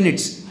 full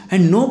minutes.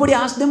 And nobody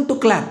asked them to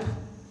clap.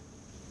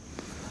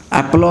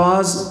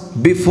 Applause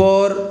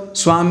before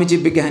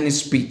Swamiji began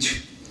his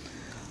speech.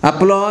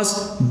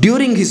 Applause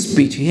during his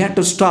speech. He had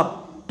to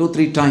stop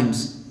 2-3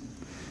 times.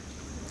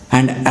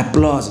 And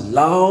applause,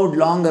 loud,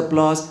 long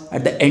applause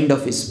at the end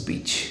of his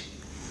speech.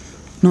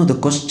 Now the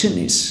question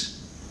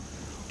is,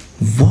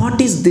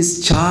 what is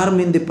this charm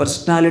in the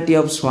personality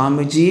of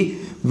Swamiji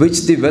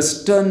which the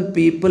Western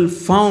people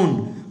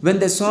found when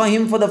they saw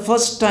him for the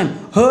first time,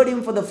 heard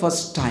him for the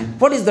first time?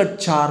 What is that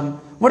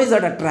charm? What is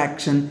that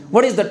attraction?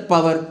 What is that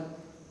power?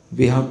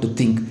 We have to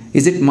think.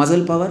 Is it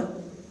muscle power?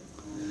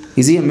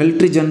 Is he a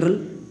military general?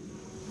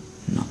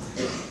 No.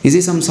 Is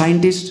he some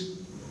scientist?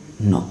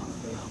 No.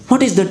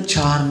 What is that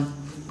charm?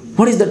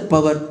 What is that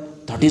power?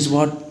 That is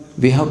what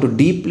we have to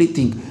deeply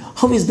think.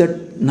 How is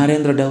that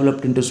Narendra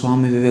developed into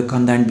Swami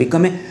Vivekananda and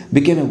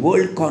became a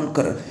world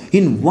conqueror?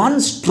 In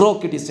one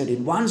stroke, it is said,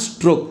 in one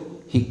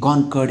stroke, he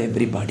conquered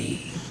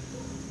everybody.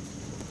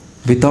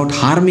 Without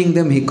harming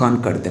them, he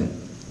conquered them.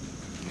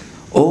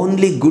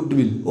 Only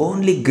goodwill,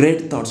 only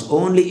great thoughts,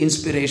 only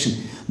inspiration.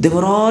 They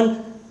were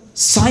all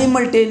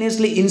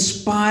simultaneously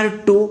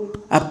inspired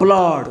to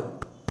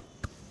applaud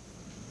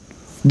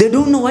They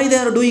don't know why they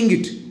are doing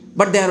it,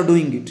 but they are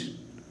doing it.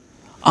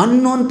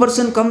 Unknown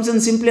person comes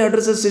and simply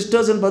addresses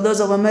sisters and brothers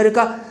of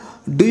America.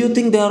 Do you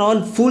think they are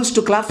all fools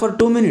to clap for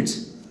 2 minutes?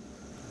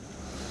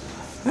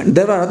 And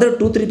there were other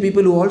 2-3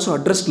 people who also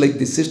addressed like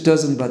this,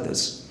 sisters and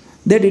brothers.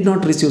 They did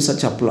not receive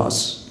such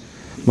applause.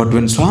 But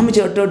when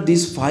Swamiji uttered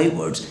these 5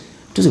 words,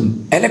 it was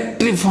an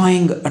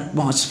electrifying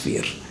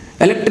atmosphere,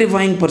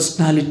 electrifying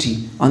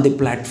personality on the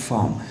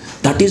platform.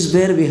 That is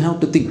where we have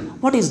to think,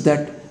 what is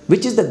that?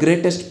 Which is the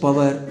greatest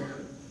power?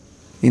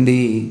 In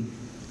the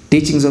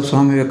teachings of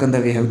Swami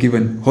Vivekananda we have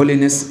given,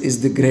 holiness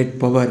is the great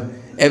power.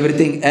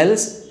 Everything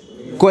else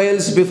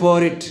quails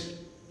before it.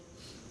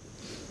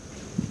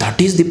 That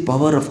is the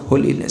power of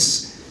holiness.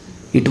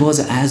 It was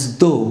as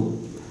though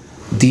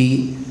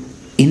the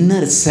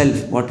inner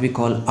self, what we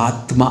call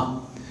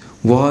Atma,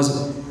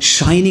 was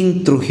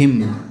shining through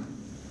him,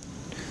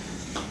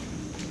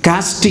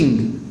 casting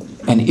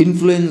an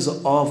influence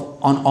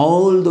on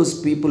all those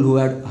people who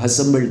had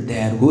assembled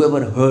there,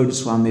 whoever heard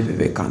Swami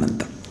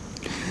Vivekananda.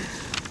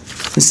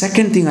 The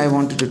second thing I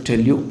wanted to tell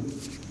you,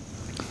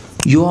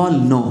 you all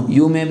know,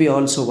 you may be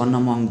also one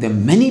among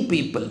them, many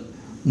people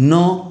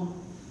know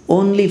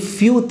only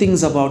few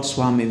things about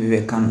Swami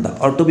Vivekananda,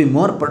 or to be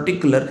more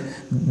particular,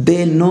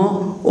 they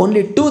know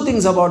only 2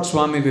 things about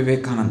Swami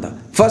Vivekananda.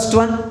 First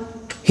one,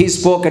 he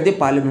spoke at the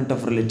Parliament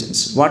of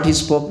Religions. What he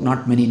spoke,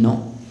 not many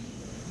know.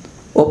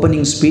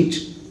 Opening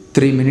speech,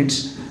 3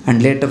 minutes,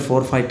 and later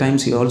 4 or 5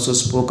 times he also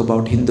spoke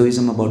about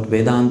Hinduism, about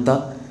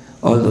Vedanta,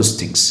 all those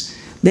things.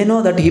 They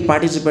know that he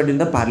participated in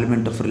the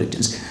Parliament of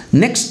Religions.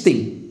 Next thing,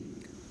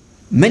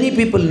 many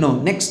people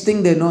know, next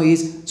thing they know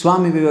is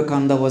Swami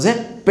Vivekananda was a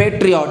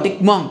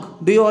patriotic monk.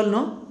 Do you all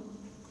know?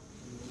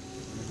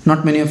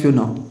 Not many of you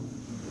know.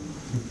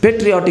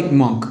 Patriotic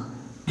monk,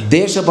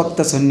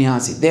 Deshabhakta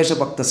Sannyasi,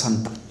 Deshabhakta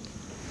Santa.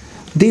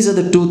 These are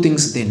the 2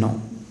 things they know.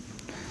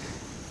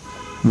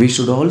 We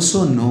should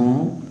also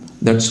know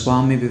that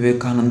Swami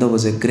Vivekananda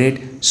was a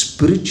great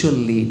spiritual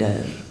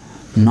leader,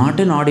 not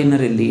an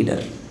ordinary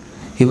leader.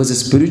 He was a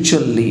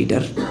spiritual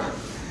leader.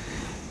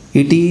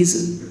 It is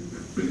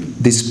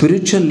the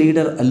spiritual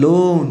leader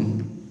alone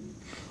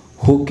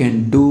who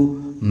can do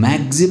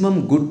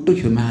maximum good to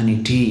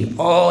humanity.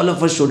 All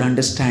of us should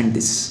understand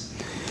this.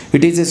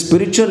 It is a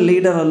spiritual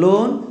leader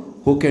alone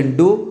who can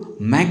do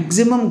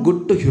maximum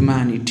good to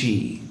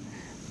humanity,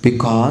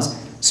 because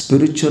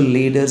spiritual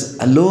leaders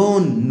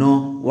alone know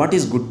what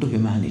is good to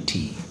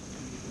humanity.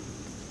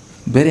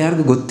 ಬೇರೆ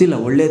ಯಾರಿಗೂ ಗೊತ್ತಿಲ್ಲ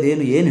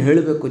ಒಳ್ಳೇದೇನು, ಏನು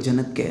ಹೇಳಬೇಕು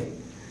ಜನಕ್ಕೆ.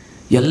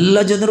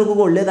 ಎಲ್ಲ ಜನರಿಗೂ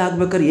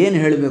ಒಳ್ಳೇದಾಗಬೇಕಾದ್ರೆ ಏನು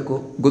ಹೇಳಬೇಕು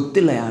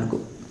ಗೊತ್ತಿಲ್ಲ ಯಾರಿಗೂ.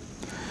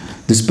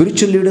 The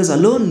spiritual leaders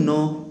alone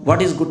know what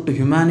is good to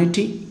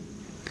humanity.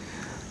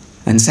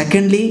 And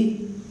secondly,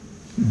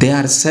 they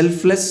are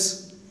selfless,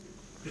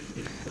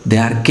 they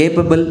are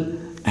capable,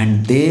 and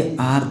they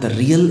are the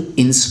real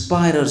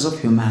inspirers of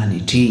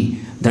humanity.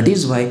 That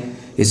is why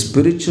a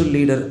spiritual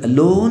leader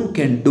alone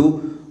can do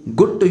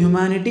good to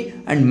humanity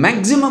and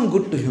maximum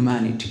good to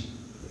humanity.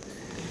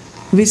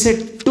 We said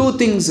 2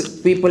 things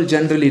people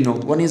generally know.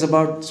 One is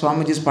about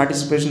Swamiji's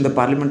participation in the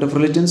Parliament of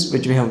Religions,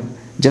 which we have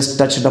just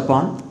touched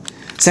upon.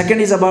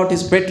 Second is about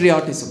his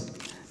patriotism.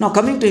 Now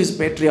coming to his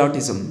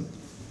patriotism,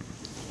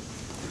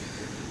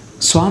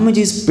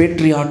 Swamiji's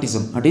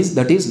patriotism,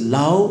 that is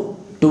love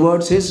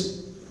towards his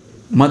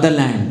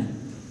motherland.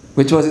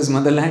 Which was his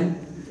motherland?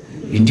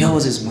 India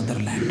was his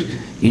motherland.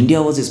 India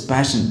was his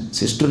passion.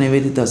 Sister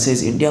Nivedita says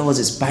India was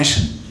his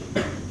passion.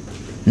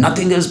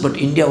 Nothing else but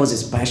India was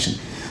his passion.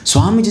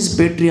 Swamiji's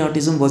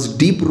patriotism was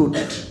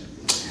deep-rooted.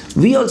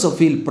 We also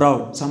feel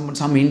proud.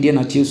 Some Indian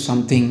achieves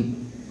something.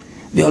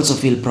 We also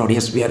feel proud.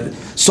 Yes, we are.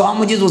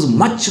 Swamiji's was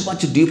much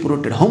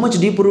deep-rooted. How much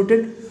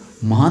deep-rooted?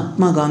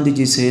 Mahatma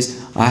Gandhiji says,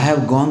 I have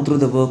gone through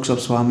the works of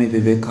Swami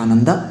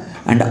Vivekananda,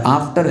 and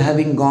after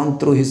having gone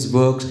through his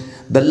works,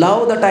 the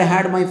love that I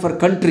had for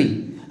country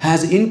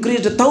has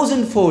increased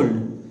 1,000-fold.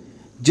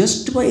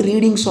 Just by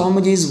reading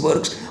Swamiji's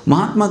works,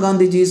 Mahatma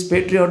Gandhiji's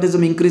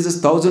patriotism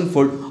increases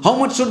 1,000-fold. How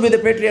much should be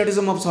the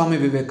patriotism of Swami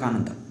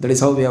Vivekananda? That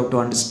is how we have to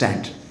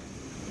understand.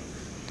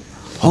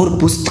 ಅವ್ರ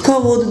ಪುಸ್ತಕ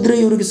ಓದಿದ್ರೆ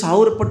ಇವರಿಗೆ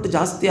 1000 ಪಟ್ಟು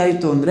ಜಾಸ್ತಿ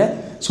ಆಯಿತು ಅಂದರೆ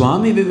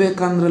ಸ್ವಾಮಿ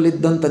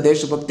ವಿವೇಕಾನಂದರಲ್ಲಿದ್ದಂಥ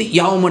ದೇಶಭಕ್ತಿ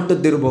ಯಾವ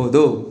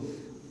ಮಟ್ಟದ್ದಿರಬಹುದು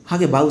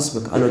ಹಾಗೆ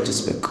ಭಾವಿಸ್ಬೇಕು,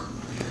 ಆಲೋಚಿಸಬೇಕು.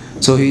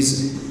 So he's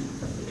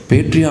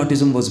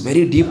patriotism was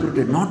very deep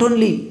rooted. Not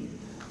only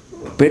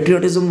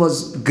patriotism was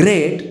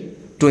great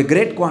to a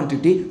great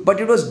quantity, but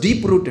it was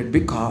deep rooted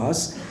because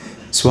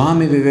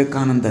Swami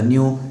Vivekananda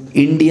knew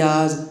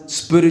India's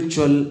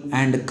spiritual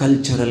and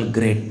cultural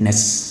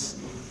greatness.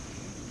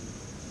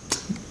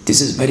 This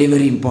is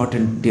very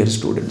important, dear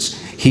students.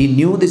 He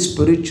knew the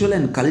spiritual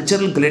and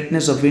cultural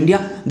greatness of India.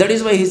 That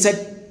is why he said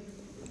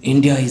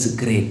India is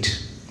great.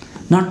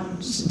 Not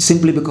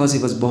simply because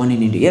he was born in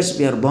India. Yes,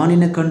 we are born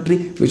in a country,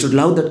 we should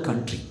love that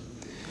country.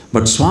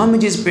 But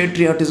Swamiji's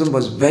patriotism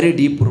was very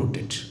deep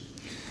rooted.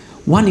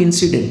 One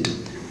incident,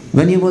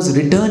 when he was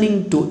returning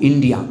to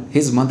India,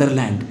 his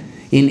motherland,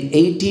 in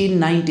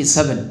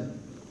 1897,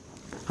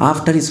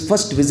 after his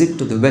first visit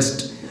to the West,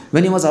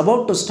 when he was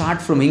about to start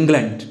from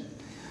England,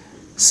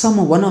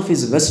 one of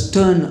his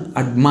Western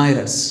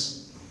admirers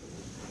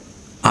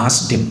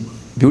asked him,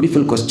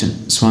 beautiful question,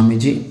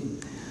 Swamiji,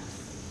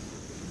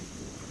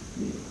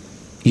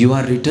 you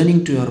are returning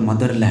to your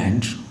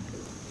motherland.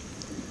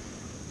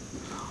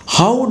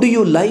 How do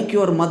you like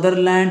your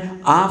motherland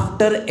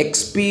after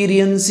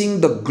experiencing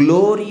the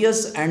glorious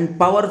and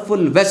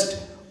powerful West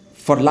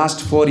for last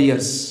 4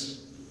 years?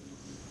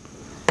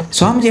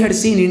 Swamiji had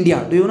seen India.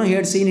 Do you know he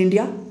had seen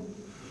India?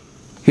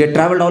 He had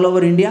traveled all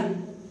over India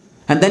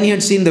and then he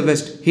had seen the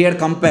West. He had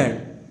compared.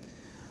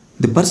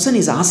 The person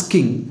is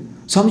asking,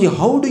 Swamiji,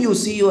 how do you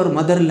see your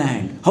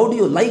motherland? How do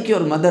you like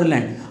your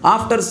motherland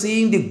after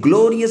seeing the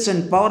glorious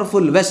and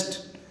powerful West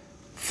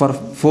for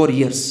 4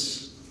 years?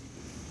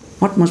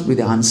 What must be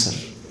the answer?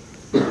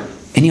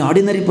 Any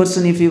ordinary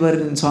person, if he were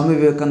in Swami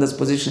Vivekananda's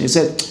position, he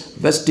said,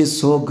 West is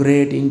so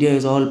great, India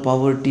is all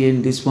poverty and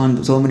this one,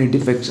 so many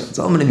defects,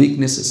 so many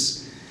weaknesses.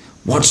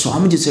 What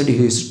Swamiji said is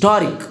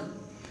historic.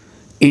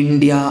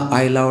 India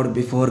I loved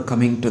before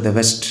coming to the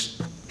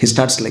West. He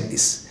starts like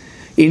this.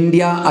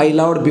 India I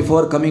loved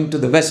before coming to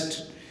the West.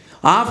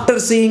 After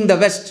seeing the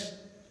West,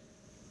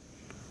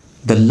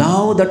 the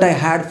love that I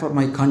had for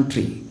my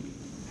country.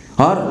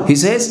 Or he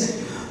says,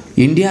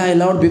 India I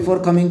loved before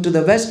coming to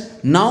the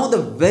West. Now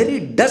the very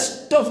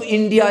dust of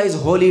India is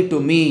holy to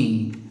me.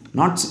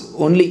 Not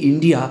only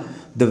India,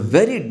 the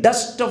very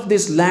dust of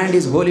this land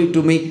is holy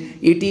to me.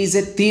 It is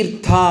a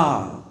tirtha.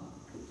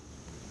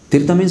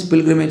 Tirtha means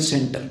pilgrimage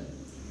center.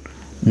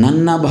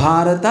 Nanna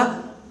Bharata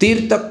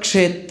Tirtha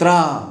Kshetra.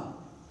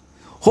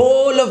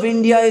 Whole of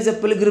India is a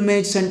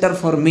pilgrimage center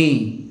for me.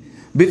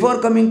 Before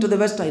coming to the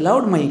West, I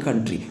loved my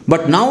country.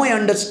 But now I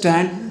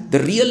understand the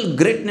real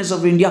greatness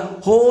of India.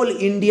 Whole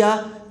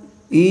India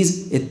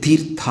is a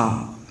tirtha.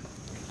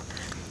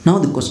 Now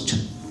the question,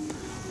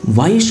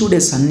 why should a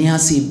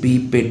sannyasi be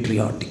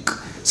patriotic?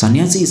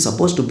 Sannyasi is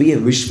supposed to be a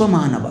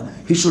Vishwamanava.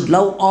 He should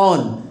love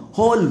all,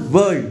 whole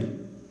world,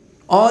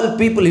 all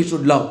people he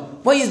should love.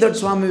 Why is that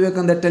Swami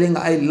Vivekananda telling,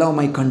 I love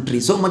my country?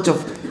 So much of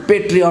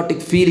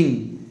patriotic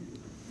feeling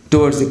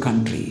towards the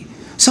country.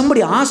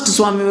 Somebody asked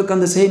Swami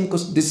Vivekananda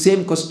this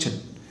same question.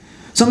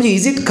 Swamiji,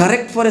 is it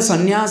correct for a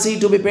sannyasi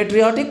to be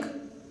patriotic?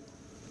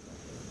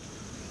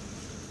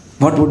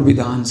 What would be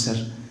the answer?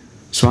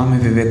 Swami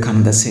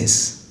Vivekananda says,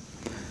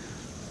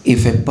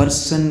 if a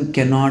person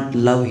cannot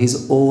love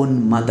his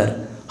own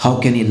mother, how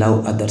can he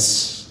love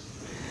others?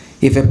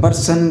 If a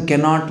person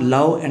cannot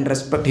love and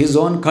respect his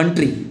own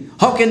country,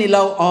 how can he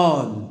love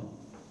all?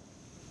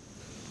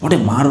 What a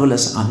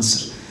marvelous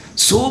answer.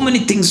 So many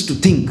things to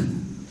think.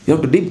 You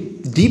have to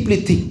deeply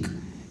think.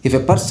 If a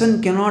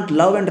person cannot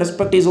love and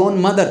respect his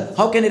own mother,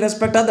 how can he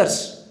respect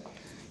others?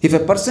 If a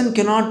person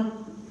cannot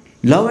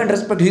love and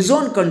respect his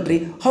own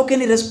country, how can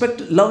he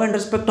love and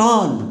respect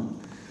all?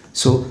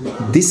 So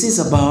this is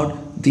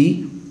about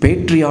the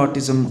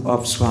patriotism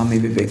of Swami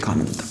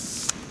Vivekananda.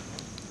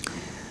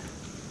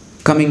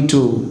 Coming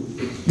to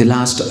the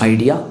last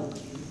idea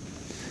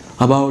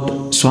about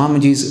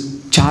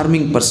Swamiji's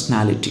charming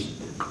personality.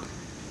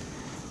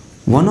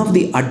 One of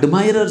the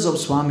admirers of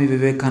Swami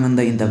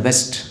Vivekananda in the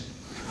West,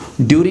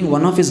 during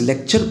one of his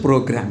lecture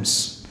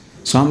programs,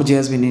 Swamiji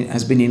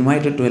has been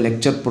invited to a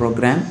lecture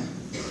program.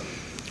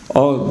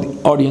 All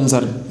the audience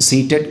are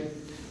seated.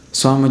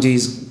 Swamiji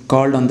is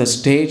called on the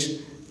stage.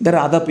 There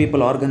are other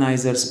people,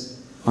 organizers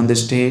on the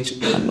stage,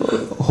 and the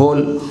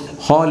whole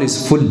hall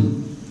is full.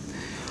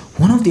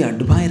 One of the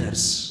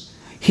admirers,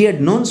 he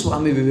had known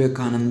Swami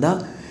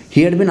Vivekananda,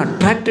 he had been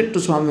attracted to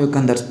Swami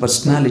Vivekananda's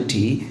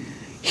personality.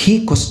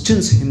 He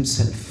questions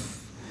himself.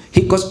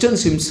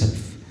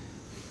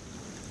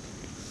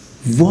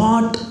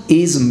 What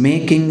is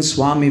making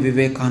Swami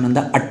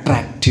Vivekananda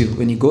attractive?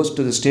 When he goes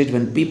to the stage,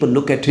 when people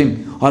look at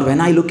him, or when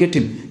I look at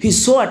him,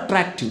 he's so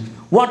attractive.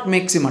 What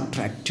makes him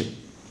attractive?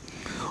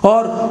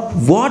 Or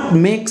what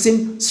makes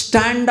him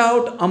stand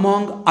out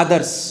among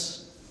others?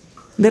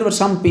 There were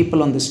some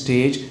people on the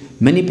stage,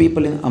 many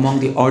people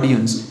among the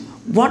audience.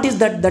 What is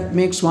that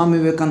makes Swami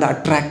Vivekananda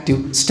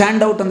attractive?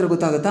 Stand out andre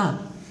gottagata?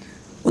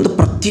 ಒಂದು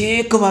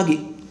ಪ್ರತ್ಯೇಕವಾಗಿ,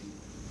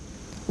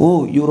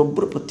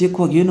 ಇವರೊಬ್ಬರು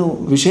ಪ್ರತ್ಯೇಕವಾಗಿ ಏನು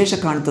ವಿಶೇಷ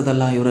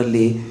ಕಾಣ್ತದಲ್ಲ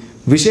ಇವರಲ್ಲಿ,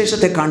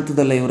 ವಿಶೇಷತೆ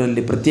ಕಾಣ್ತದಲ್ಲ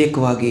ಇವರಲ್ಲಿ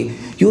ಪ್ರತ್ಯೇಕವಾಗಿ,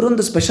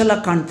 ಇವರೊಂದು special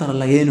ಆಗಿ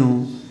ಕಾಣ್ತಾರಲ್ಲ ಏನು?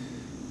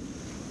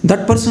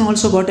 That person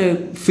also got a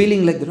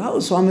feeling like that. How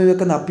Swami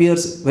Vivekananda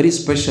appears very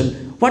special.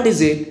 What is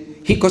it?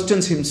 He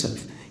questions himself.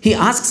 He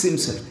asks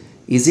himself,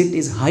 is it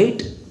his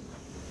height?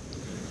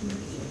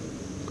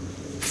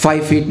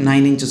 5 feet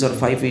 9 inches or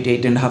 5 feet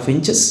 8.5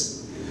 inches?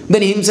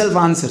 Then he himself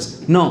answers,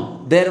 no,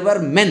 there were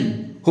men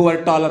who were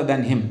taller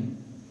than him.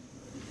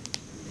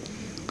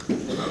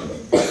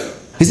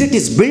 Is it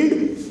his build?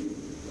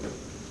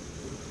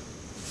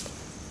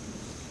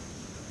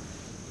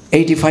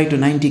 85 to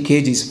 90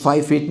 kgs,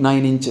 5 feet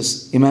 9 inches.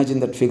 Imagine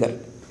that figure.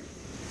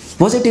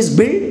 Was it his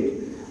build?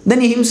 Then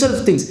he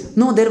himself thinks,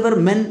 no, there were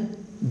men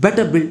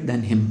better built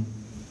than him.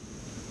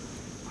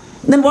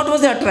 Then what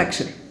was the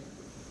attraction?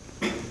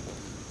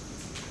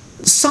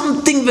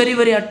 Something very,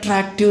 very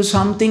attractive,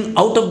 something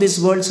out of this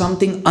world,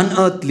 something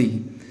unearthly.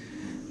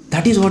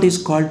 That is what is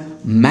called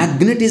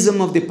magnetism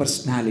of the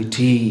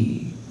personality.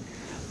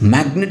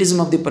 Magnetism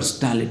of the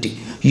personality.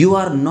 You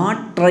are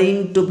not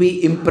trying to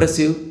be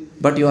impressive,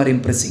 but you are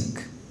impressing.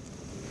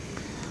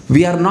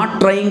 We are not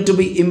trying to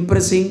be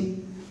impressing,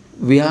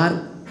 we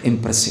are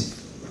impressive.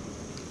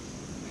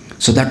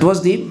 So that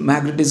was the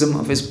magnetism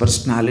of his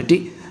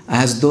personality,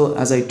 as though,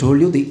 as I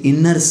told you, the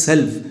inner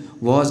self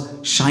was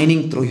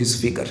shining through his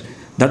figure.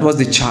 That was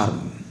the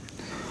charm.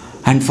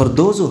 And for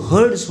those who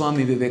heard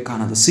Swami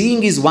Vivekananda,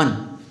 seeing is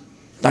one.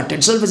 That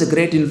itself is a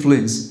great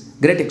influence,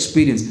 great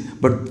experience.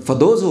 But for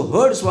those who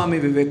heard Swami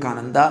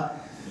Vivekananda,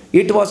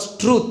 it was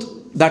truth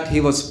that he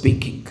was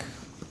speaking.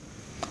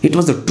 It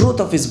was the truth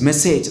of his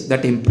message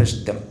that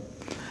impressed them.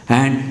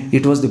 And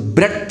it was the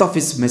breadth of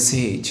his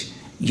message.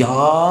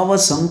 Yava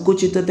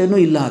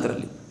sankuchitatenu illa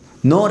adralli.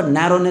 No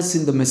narrowness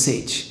in the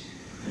message.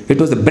 It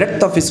was the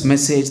breadth of his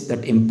message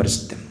that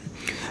impressed them.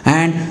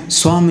 And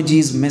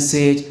Swamiji's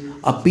message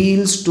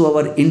appeals to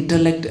our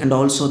intellect and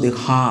also the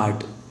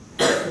heart.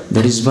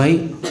 That is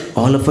why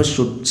all of us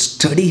should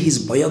study his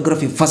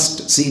biography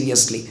first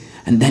seriously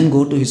and then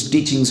go to his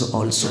teachings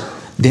also.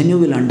 Then you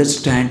will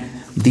understand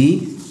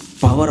the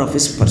power of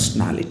his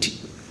personality.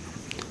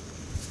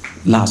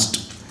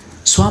 Last,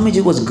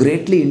 Swamiji was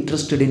greatly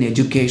interested in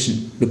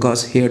education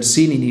because he had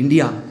seen in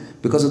India,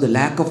 because of the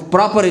lack of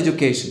proper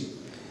education.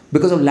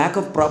 Because of lack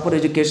of proper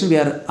education, we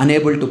are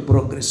unable to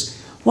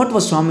progress. What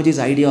was Swamiji's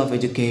idea of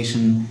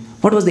education?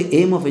 What was the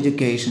aim of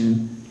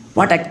education?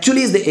 What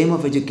actually is the aim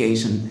of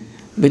education?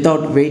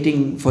 Without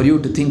waiting for you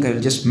to think, I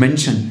will just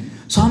mention.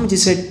 Swamiji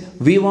said,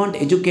 we want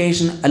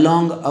education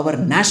along our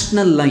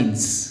national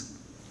lines.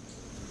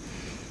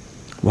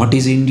 What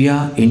is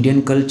India?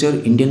 Indian culture,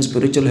 Indian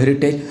spiritual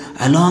heritage.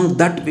 Along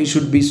that we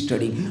should be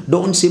studying.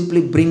 Don't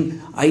simply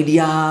bring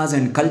ideas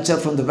and culture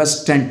from the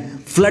West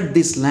and flood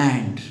this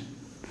land.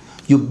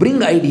 You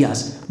bring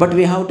ideas, but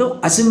we have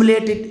to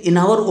assimilate it in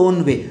our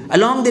own way,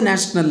 along the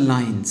national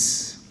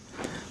lines.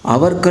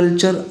 Our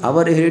culture,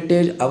 our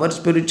heritage, our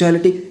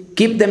spirituality,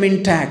 keep them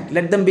intact.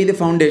 Let them be the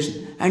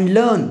foundation. And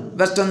learn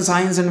Western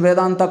science and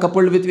Vedanta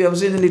coupled with, we have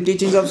seen in the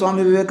teachings of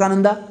Swami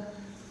Vivekananda.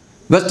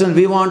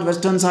 We want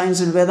Western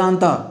science and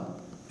Vedanta,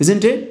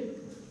 isn't it?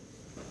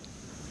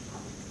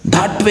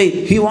 That way,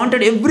 he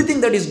wanted everything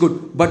that is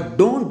good, but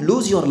don't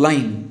lose your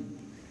line.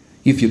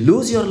 If you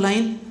lose your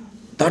line,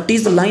 that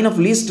is the line of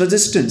least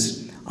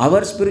resistance.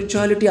 Our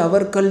spirituality,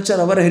 our culture,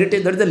 our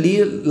heritage, that is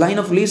the line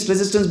of least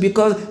resistance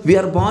because we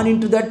are born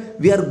into that,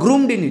 we are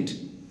groomed in it.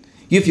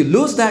 If you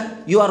lose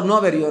that, you are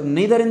nowhere. You are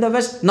neither in the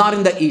West nor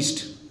in the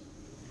East.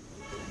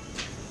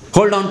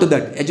 Hold on to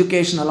that.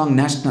 Education along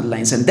national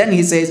lines. And then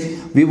he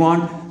says, we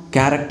want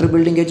character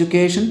building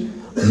education,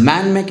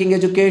 man making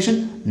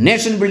education,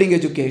 nation building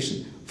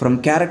education.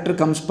 From character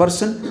comes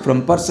person,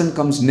 from person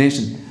comes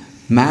nation.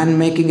 Man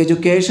making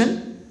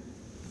education,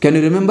 can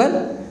you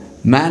remember?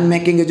 Man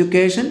making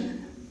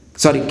education,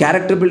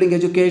 character building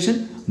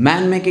education,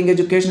 man making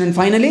education, and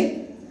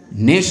finally,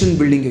 nation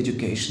building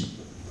education.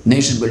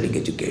 Nation building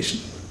education.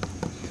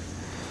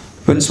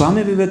 When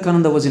Swami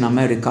Vivekananda was in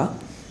America,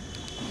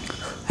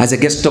 as a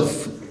guest of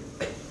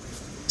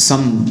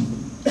some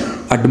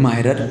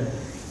admirer,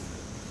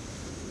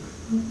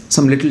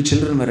 some little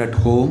children were at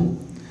home.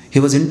 He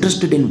was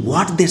interested in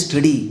what they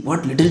study,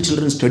 what little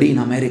children study in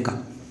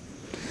America.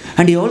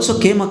 And he also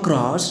came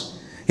across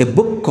a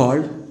book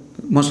called,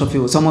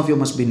 some of you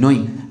must be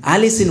knowing,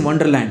 Alice in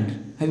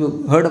Wonderland. Have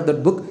you heard of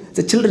that book? It's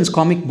a children's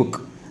comic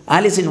book,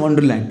 Alice in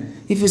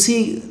Wonderland. If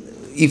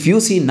you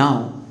see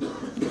now,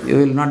 it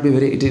will not be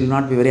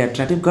very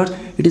attractive because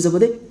it is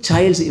about the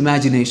child's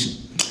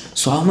imagination.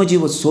 Swamiji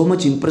was so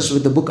much impressed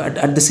with the book.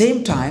 At the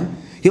same time,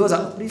 he was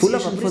full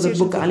of appreciation for the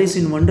book Alice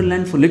in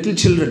Wonderland for little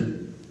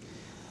children.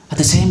 At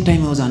the same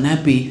time, he was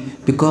unhappy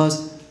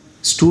because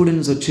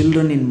students or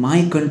children in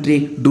my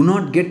country do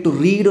not get to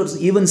read or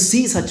even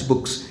see such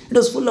books. It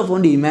was full of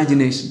only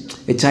imagination.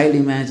 A child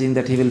imagining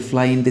that he will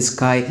fly in the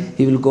sky,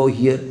 he will go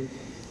here.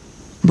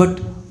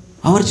 But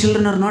our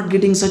children are not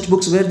getting such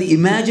books where the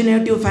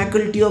imaginative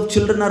faculty of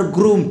children are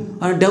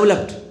groomed, are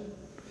developed.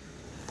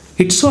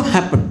 It so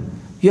happened,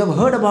 you have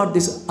heard about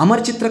this Amar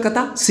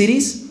Chitrakatha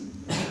series?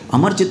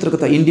 Amar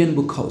Chitrakatha, Indian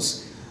Book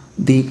House.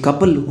 The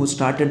couple who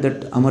started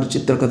that Amar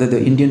Chitrakatha,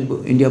 the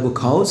India Book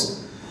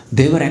House,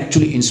 they were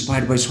actually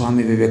inspired by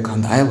Swami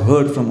Vivekananda. I have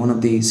heard from one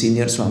of the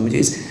senior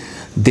Swamijis.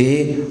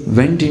 They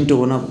went to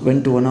one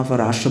of our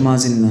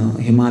ashramas in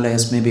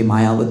Himalayas, maybe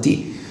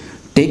Mayavati,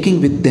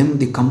 taking with them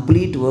the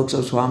complete works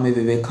of Swami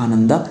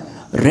Vivekananda,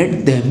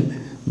 read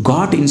them,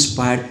 got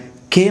inspired,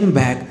 came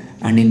back,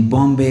 and in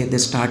Bombay they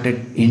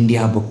started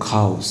India Book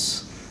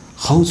House.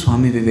 How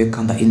Swami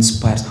Vivekananda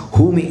inspires,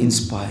 whom he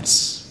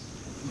inspires.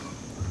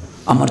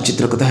 Amar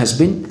Chitrakatha has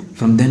been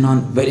from then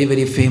on very,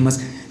 very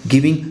famous,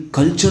 giving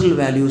cultural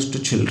values to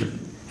children.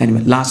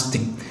 Anyway, last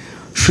thing.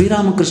 Sri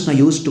Ramakrishna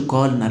used to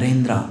call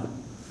Narendra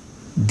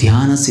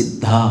Dhyana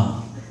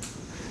Siddha,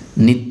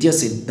 Nitya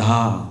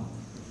Siddha.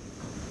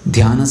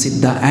 Dhyana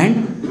Siddha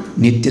and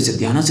Nitya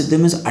Siddha. Dhyana Siddha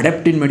means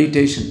adept in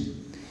meditation.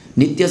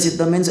 Nitya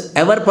Siddha means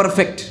ever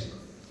perfect.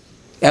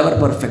 Ever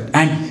perfect.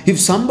 And If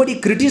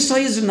somebody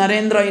criticized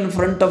Narendra in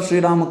front of Sri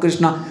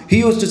Ramakrishna, he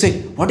used to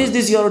say, what is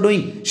this you are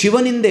doing?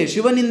 Shivaninde,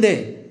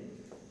 Shivaninde.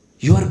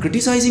 You are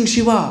criticizing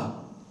Shiva.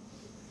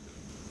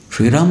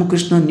 Sri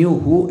Ramakrishna knew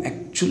who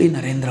actually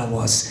Narendra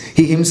was.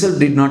 He himself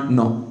did not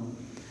know.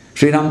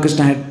 Sri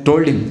Ramakrishna had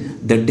told him,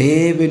 the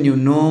day when you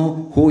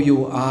know who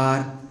you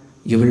are,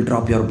 you will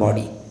drop your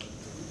body.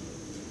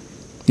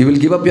 You will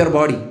give up your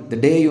body. The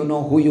day you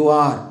know who you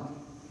are.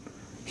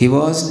 He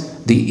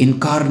was the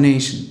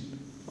incarnation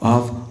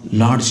of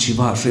Lord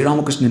Shiva. Sri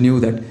Ramakrishna knew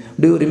that.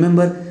 Do you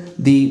remember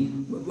the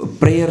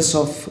prayers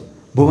of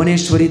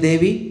Bhuvaneshwari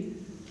Devi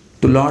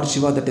to Lord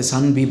Shiva that a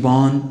son be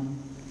born?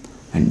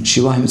 And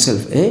Shiva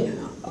himself,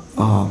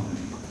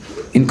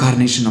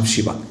 incarnation of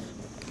Shiva.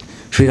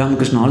 Sri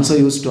Ramakrishna also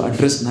used to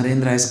address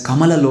Narendra as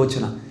Kamala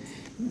Lochana.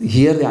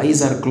 Here the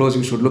eyes are closed.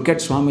 You should look at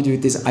Swamiji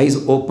with his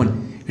eyes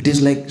open. It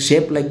is like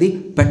shaped like the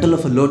petal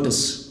of a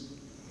lotus.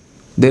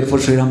 Therefore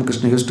Sri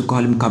Ramakrishna used to call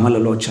him Kamala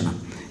Lochana.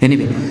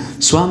 Anyway,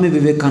 Swami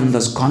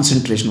Vivekananda's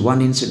concentration.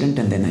 One incident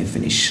and then I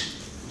finish.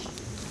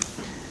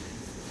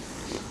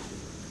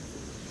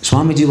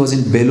 Swamiji was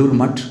in Belur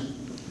Mutt.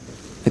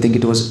 I think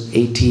it was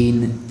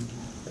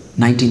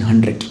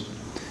 1900.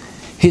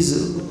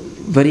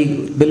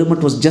 Belur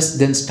Mutt was just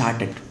then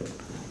started.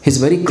 His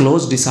very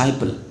close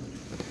disciple,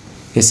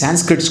 a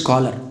Sanskrit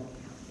scholar,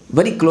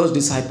 very close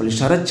disciple,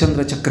 Sharat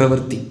Chandra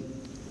Chakravarti.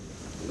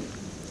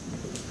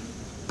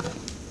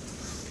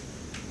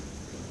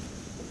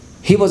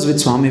 He was with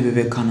Swami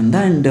Vivekananda,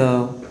 and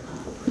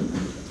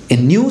a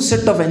new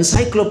set of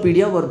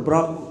encyclopedia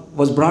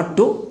was brought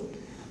to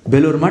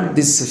Belur Mutt.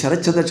 This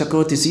Sharat Chandra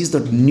Chakravarti sees the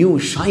new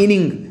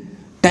shining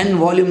 10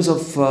 volumes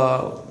of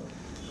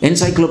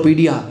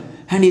encyclopedia,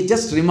 and he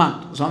just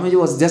remarked, Swamiji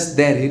was just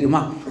there, he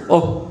remarked,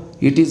 oh,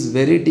 it is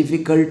very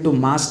difficult to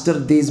master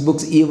these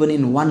books even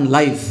in one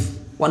life.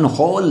 One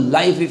whole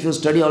life if you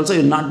study also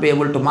you will not be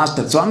able to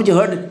master. Swamiji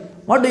heard it.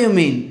 What do you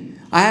mean?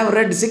 I have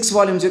read 6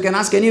 volumes, you can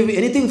ask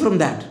anything from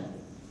that.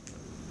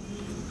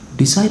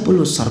 Disciple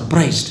was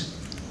surprised.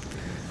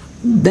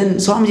 Then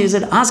Swamiji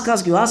said,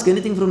 ask, you ask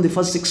anything from the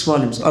first 6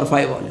 volumes or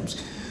 5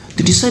 volumes.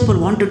 The disciple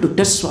wanted to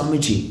test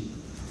Swamiji.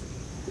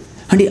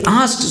 And he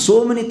asked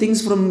so many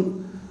things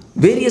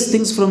various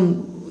things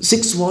from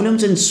 6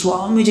 volumes, and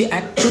Swamiji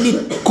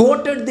actually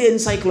quoted the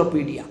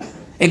encyclopedia.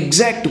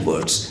 Exact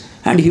words.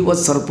 And he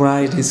was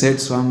surprised. He said,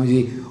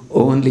 Swamiji,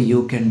 only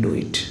you can do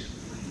it.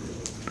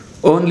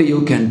 Only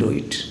you can do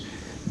it.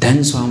 Then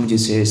Swamiji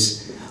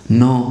says,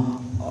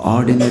 no,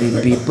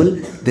 ordinary people,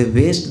 they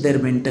waste their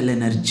mental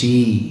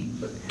energy.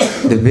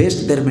 They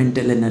waste their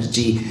mental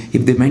energy.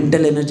 If the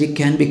mental energy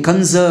can be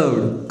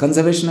conserved,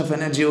 conservation of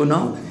energy,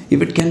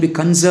 if it can be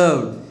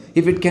conserved,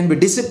 if it can be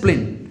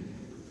disciplined,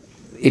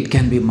 it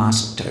can be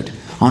mastered.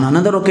 On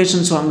another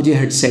occasion, Swamiji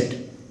had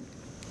said,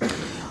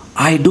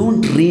 I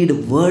don't read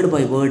word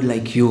by word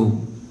like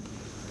you.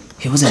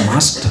 He was a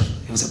master.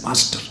 He was a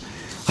master.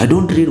 I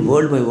don't read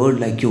word by word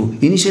like you.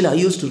 Initially, I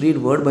used to read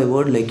word by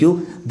word like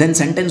you, then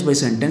sentence by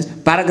sentence,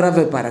 paragraph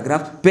by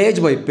paragraph,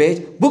 page by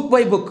page, book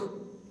by book.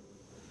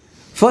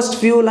 First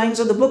few lines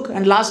of the book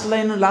and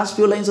last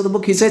few lines of the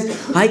book, he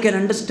says, I can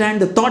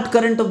understand the thought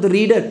current of the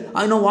reader.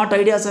 I know what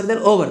ideas are there,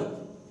 over.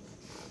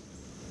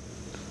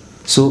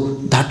 So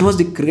that was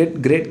the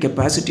great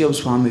capacity of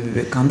Swami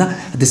Vivekananda.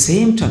 At the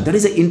same time, that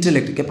is the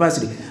intellect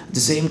capacity. At the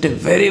same time,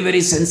 very,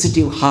 very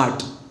sensitive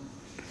heart.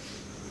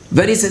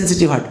 Very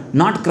sensitive heart.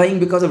 Not crying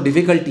because of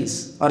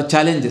difficulties or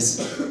challenges.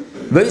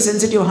 Very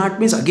sensitive heart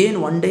means,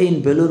 again, one day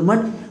in Belur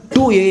Mutt,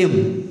 2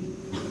 a.m.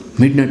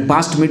 Midnight,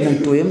 past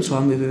midnight, 2 a.m.,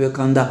 Swami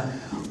Vivekananda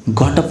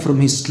got up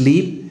from his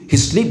sleep.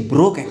 His sleep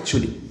broke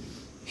actually.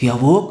 He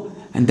awoke,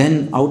 and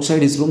then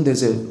outside his room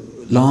there's a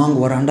long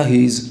veranda.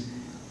 He is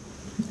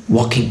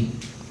walking.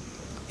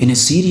 In a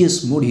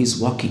serious mood he is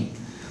walking.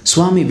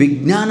 Swami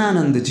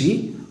Vivekananda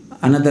ji,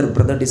 another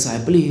brother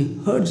disciple, he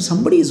heard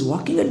somebody is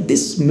walking at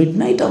this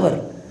midnight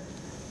hour.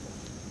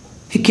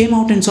 He came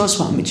out and saw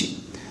Swamiji.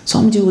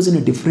 Swamiji was in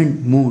a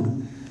different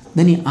mood.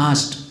 Then he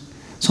asked,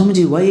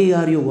 Swamiji, why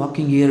are you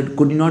walking here?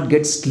 Could you not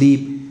get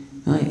sleep?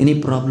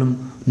 Any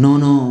problem?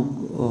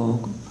 No.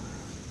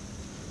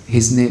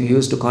 His name, he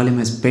used to call him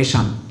as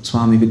Peshan,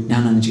 Swami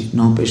Vivekananda ji.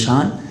 No,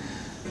 Peshan.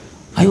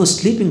 I was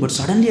sleeping, but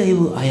suddenly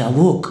I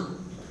awoke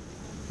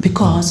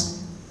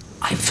because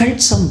I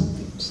felt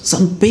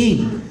some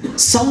pain.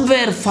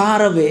 Somewhere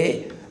far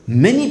away,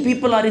 many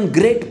people are in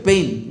great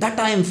pain. That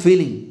I am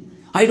feeling.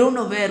 I don't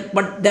know where,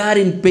 but they are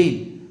in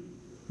pain.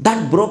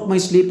 That broke my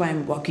sleep. I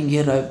am walking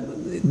here.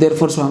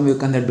 Therefore, Swami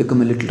Vivekananda had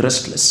become a little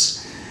restless.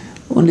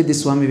 Only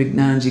this Swami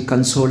Vivekananda ji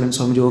consoled, and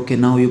Swamiji, okay,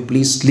 now you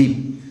please sleep.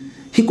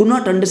 He could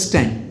not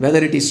understand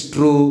whether it is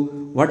true,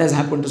 what has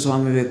happened to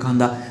Swami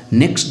Vivekananda.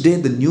 Next day,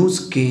 the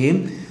news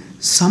came,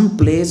 some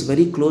place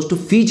very close to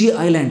Fiji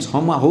Islands.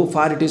 How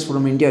far it is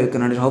from India, you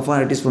can understand. How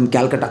far it is from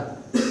Calcutta.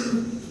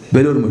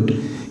 Belur Mutt.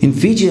 In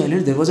Fiji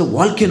Islands, there was a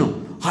volcano.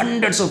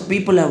 Hundreds of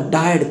people have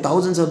died.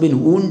 Thousands have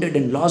been wounded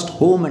and lost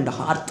home and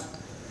hearth.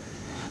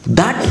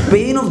 That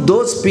pain of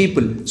those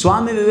people,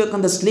 Swami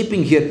Vivekananda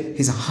sleeping here,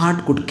 his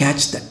heart could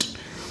catch that.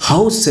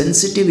 how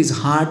sensitive his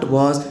heart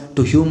was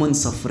to human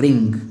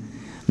suffering.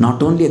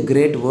 Not only a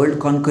great world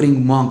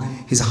conquering monk,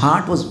 his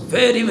heart was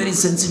very, very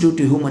sensitive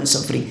to human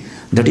suffering.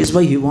 That is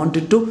why he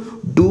wanted to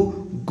do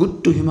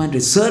good to humanity,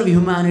 serve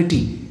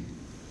humanity,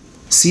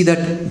 see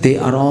that they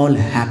are all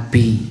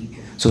happy.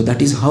 So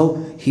that is how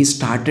he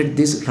started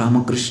this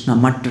Ramakrishna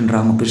Mat and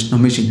Ramakrishna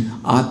Mission.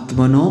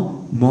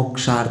 Atmano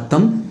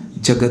mokshartam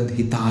jagat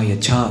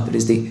hitaya cha. That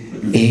is the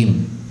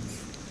aim.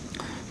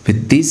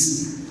 With this,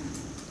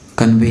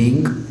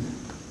 conveying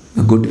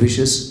good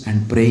wishes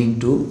and praying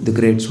to the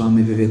great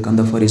Swami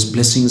Vivekananda for his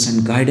blessings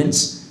and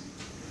guidance,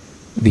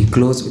 we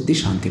close with the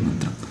Shanti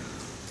Mantra.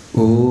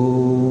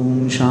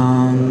 Om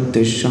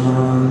Shanti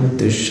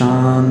Shanti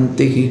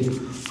Shanti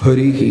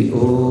Harihi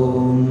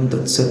Om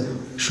Tat Sat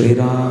Shri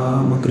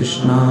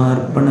Ramakrishna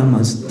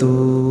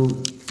Arpanamastu.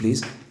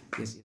 Please.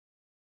 Yes.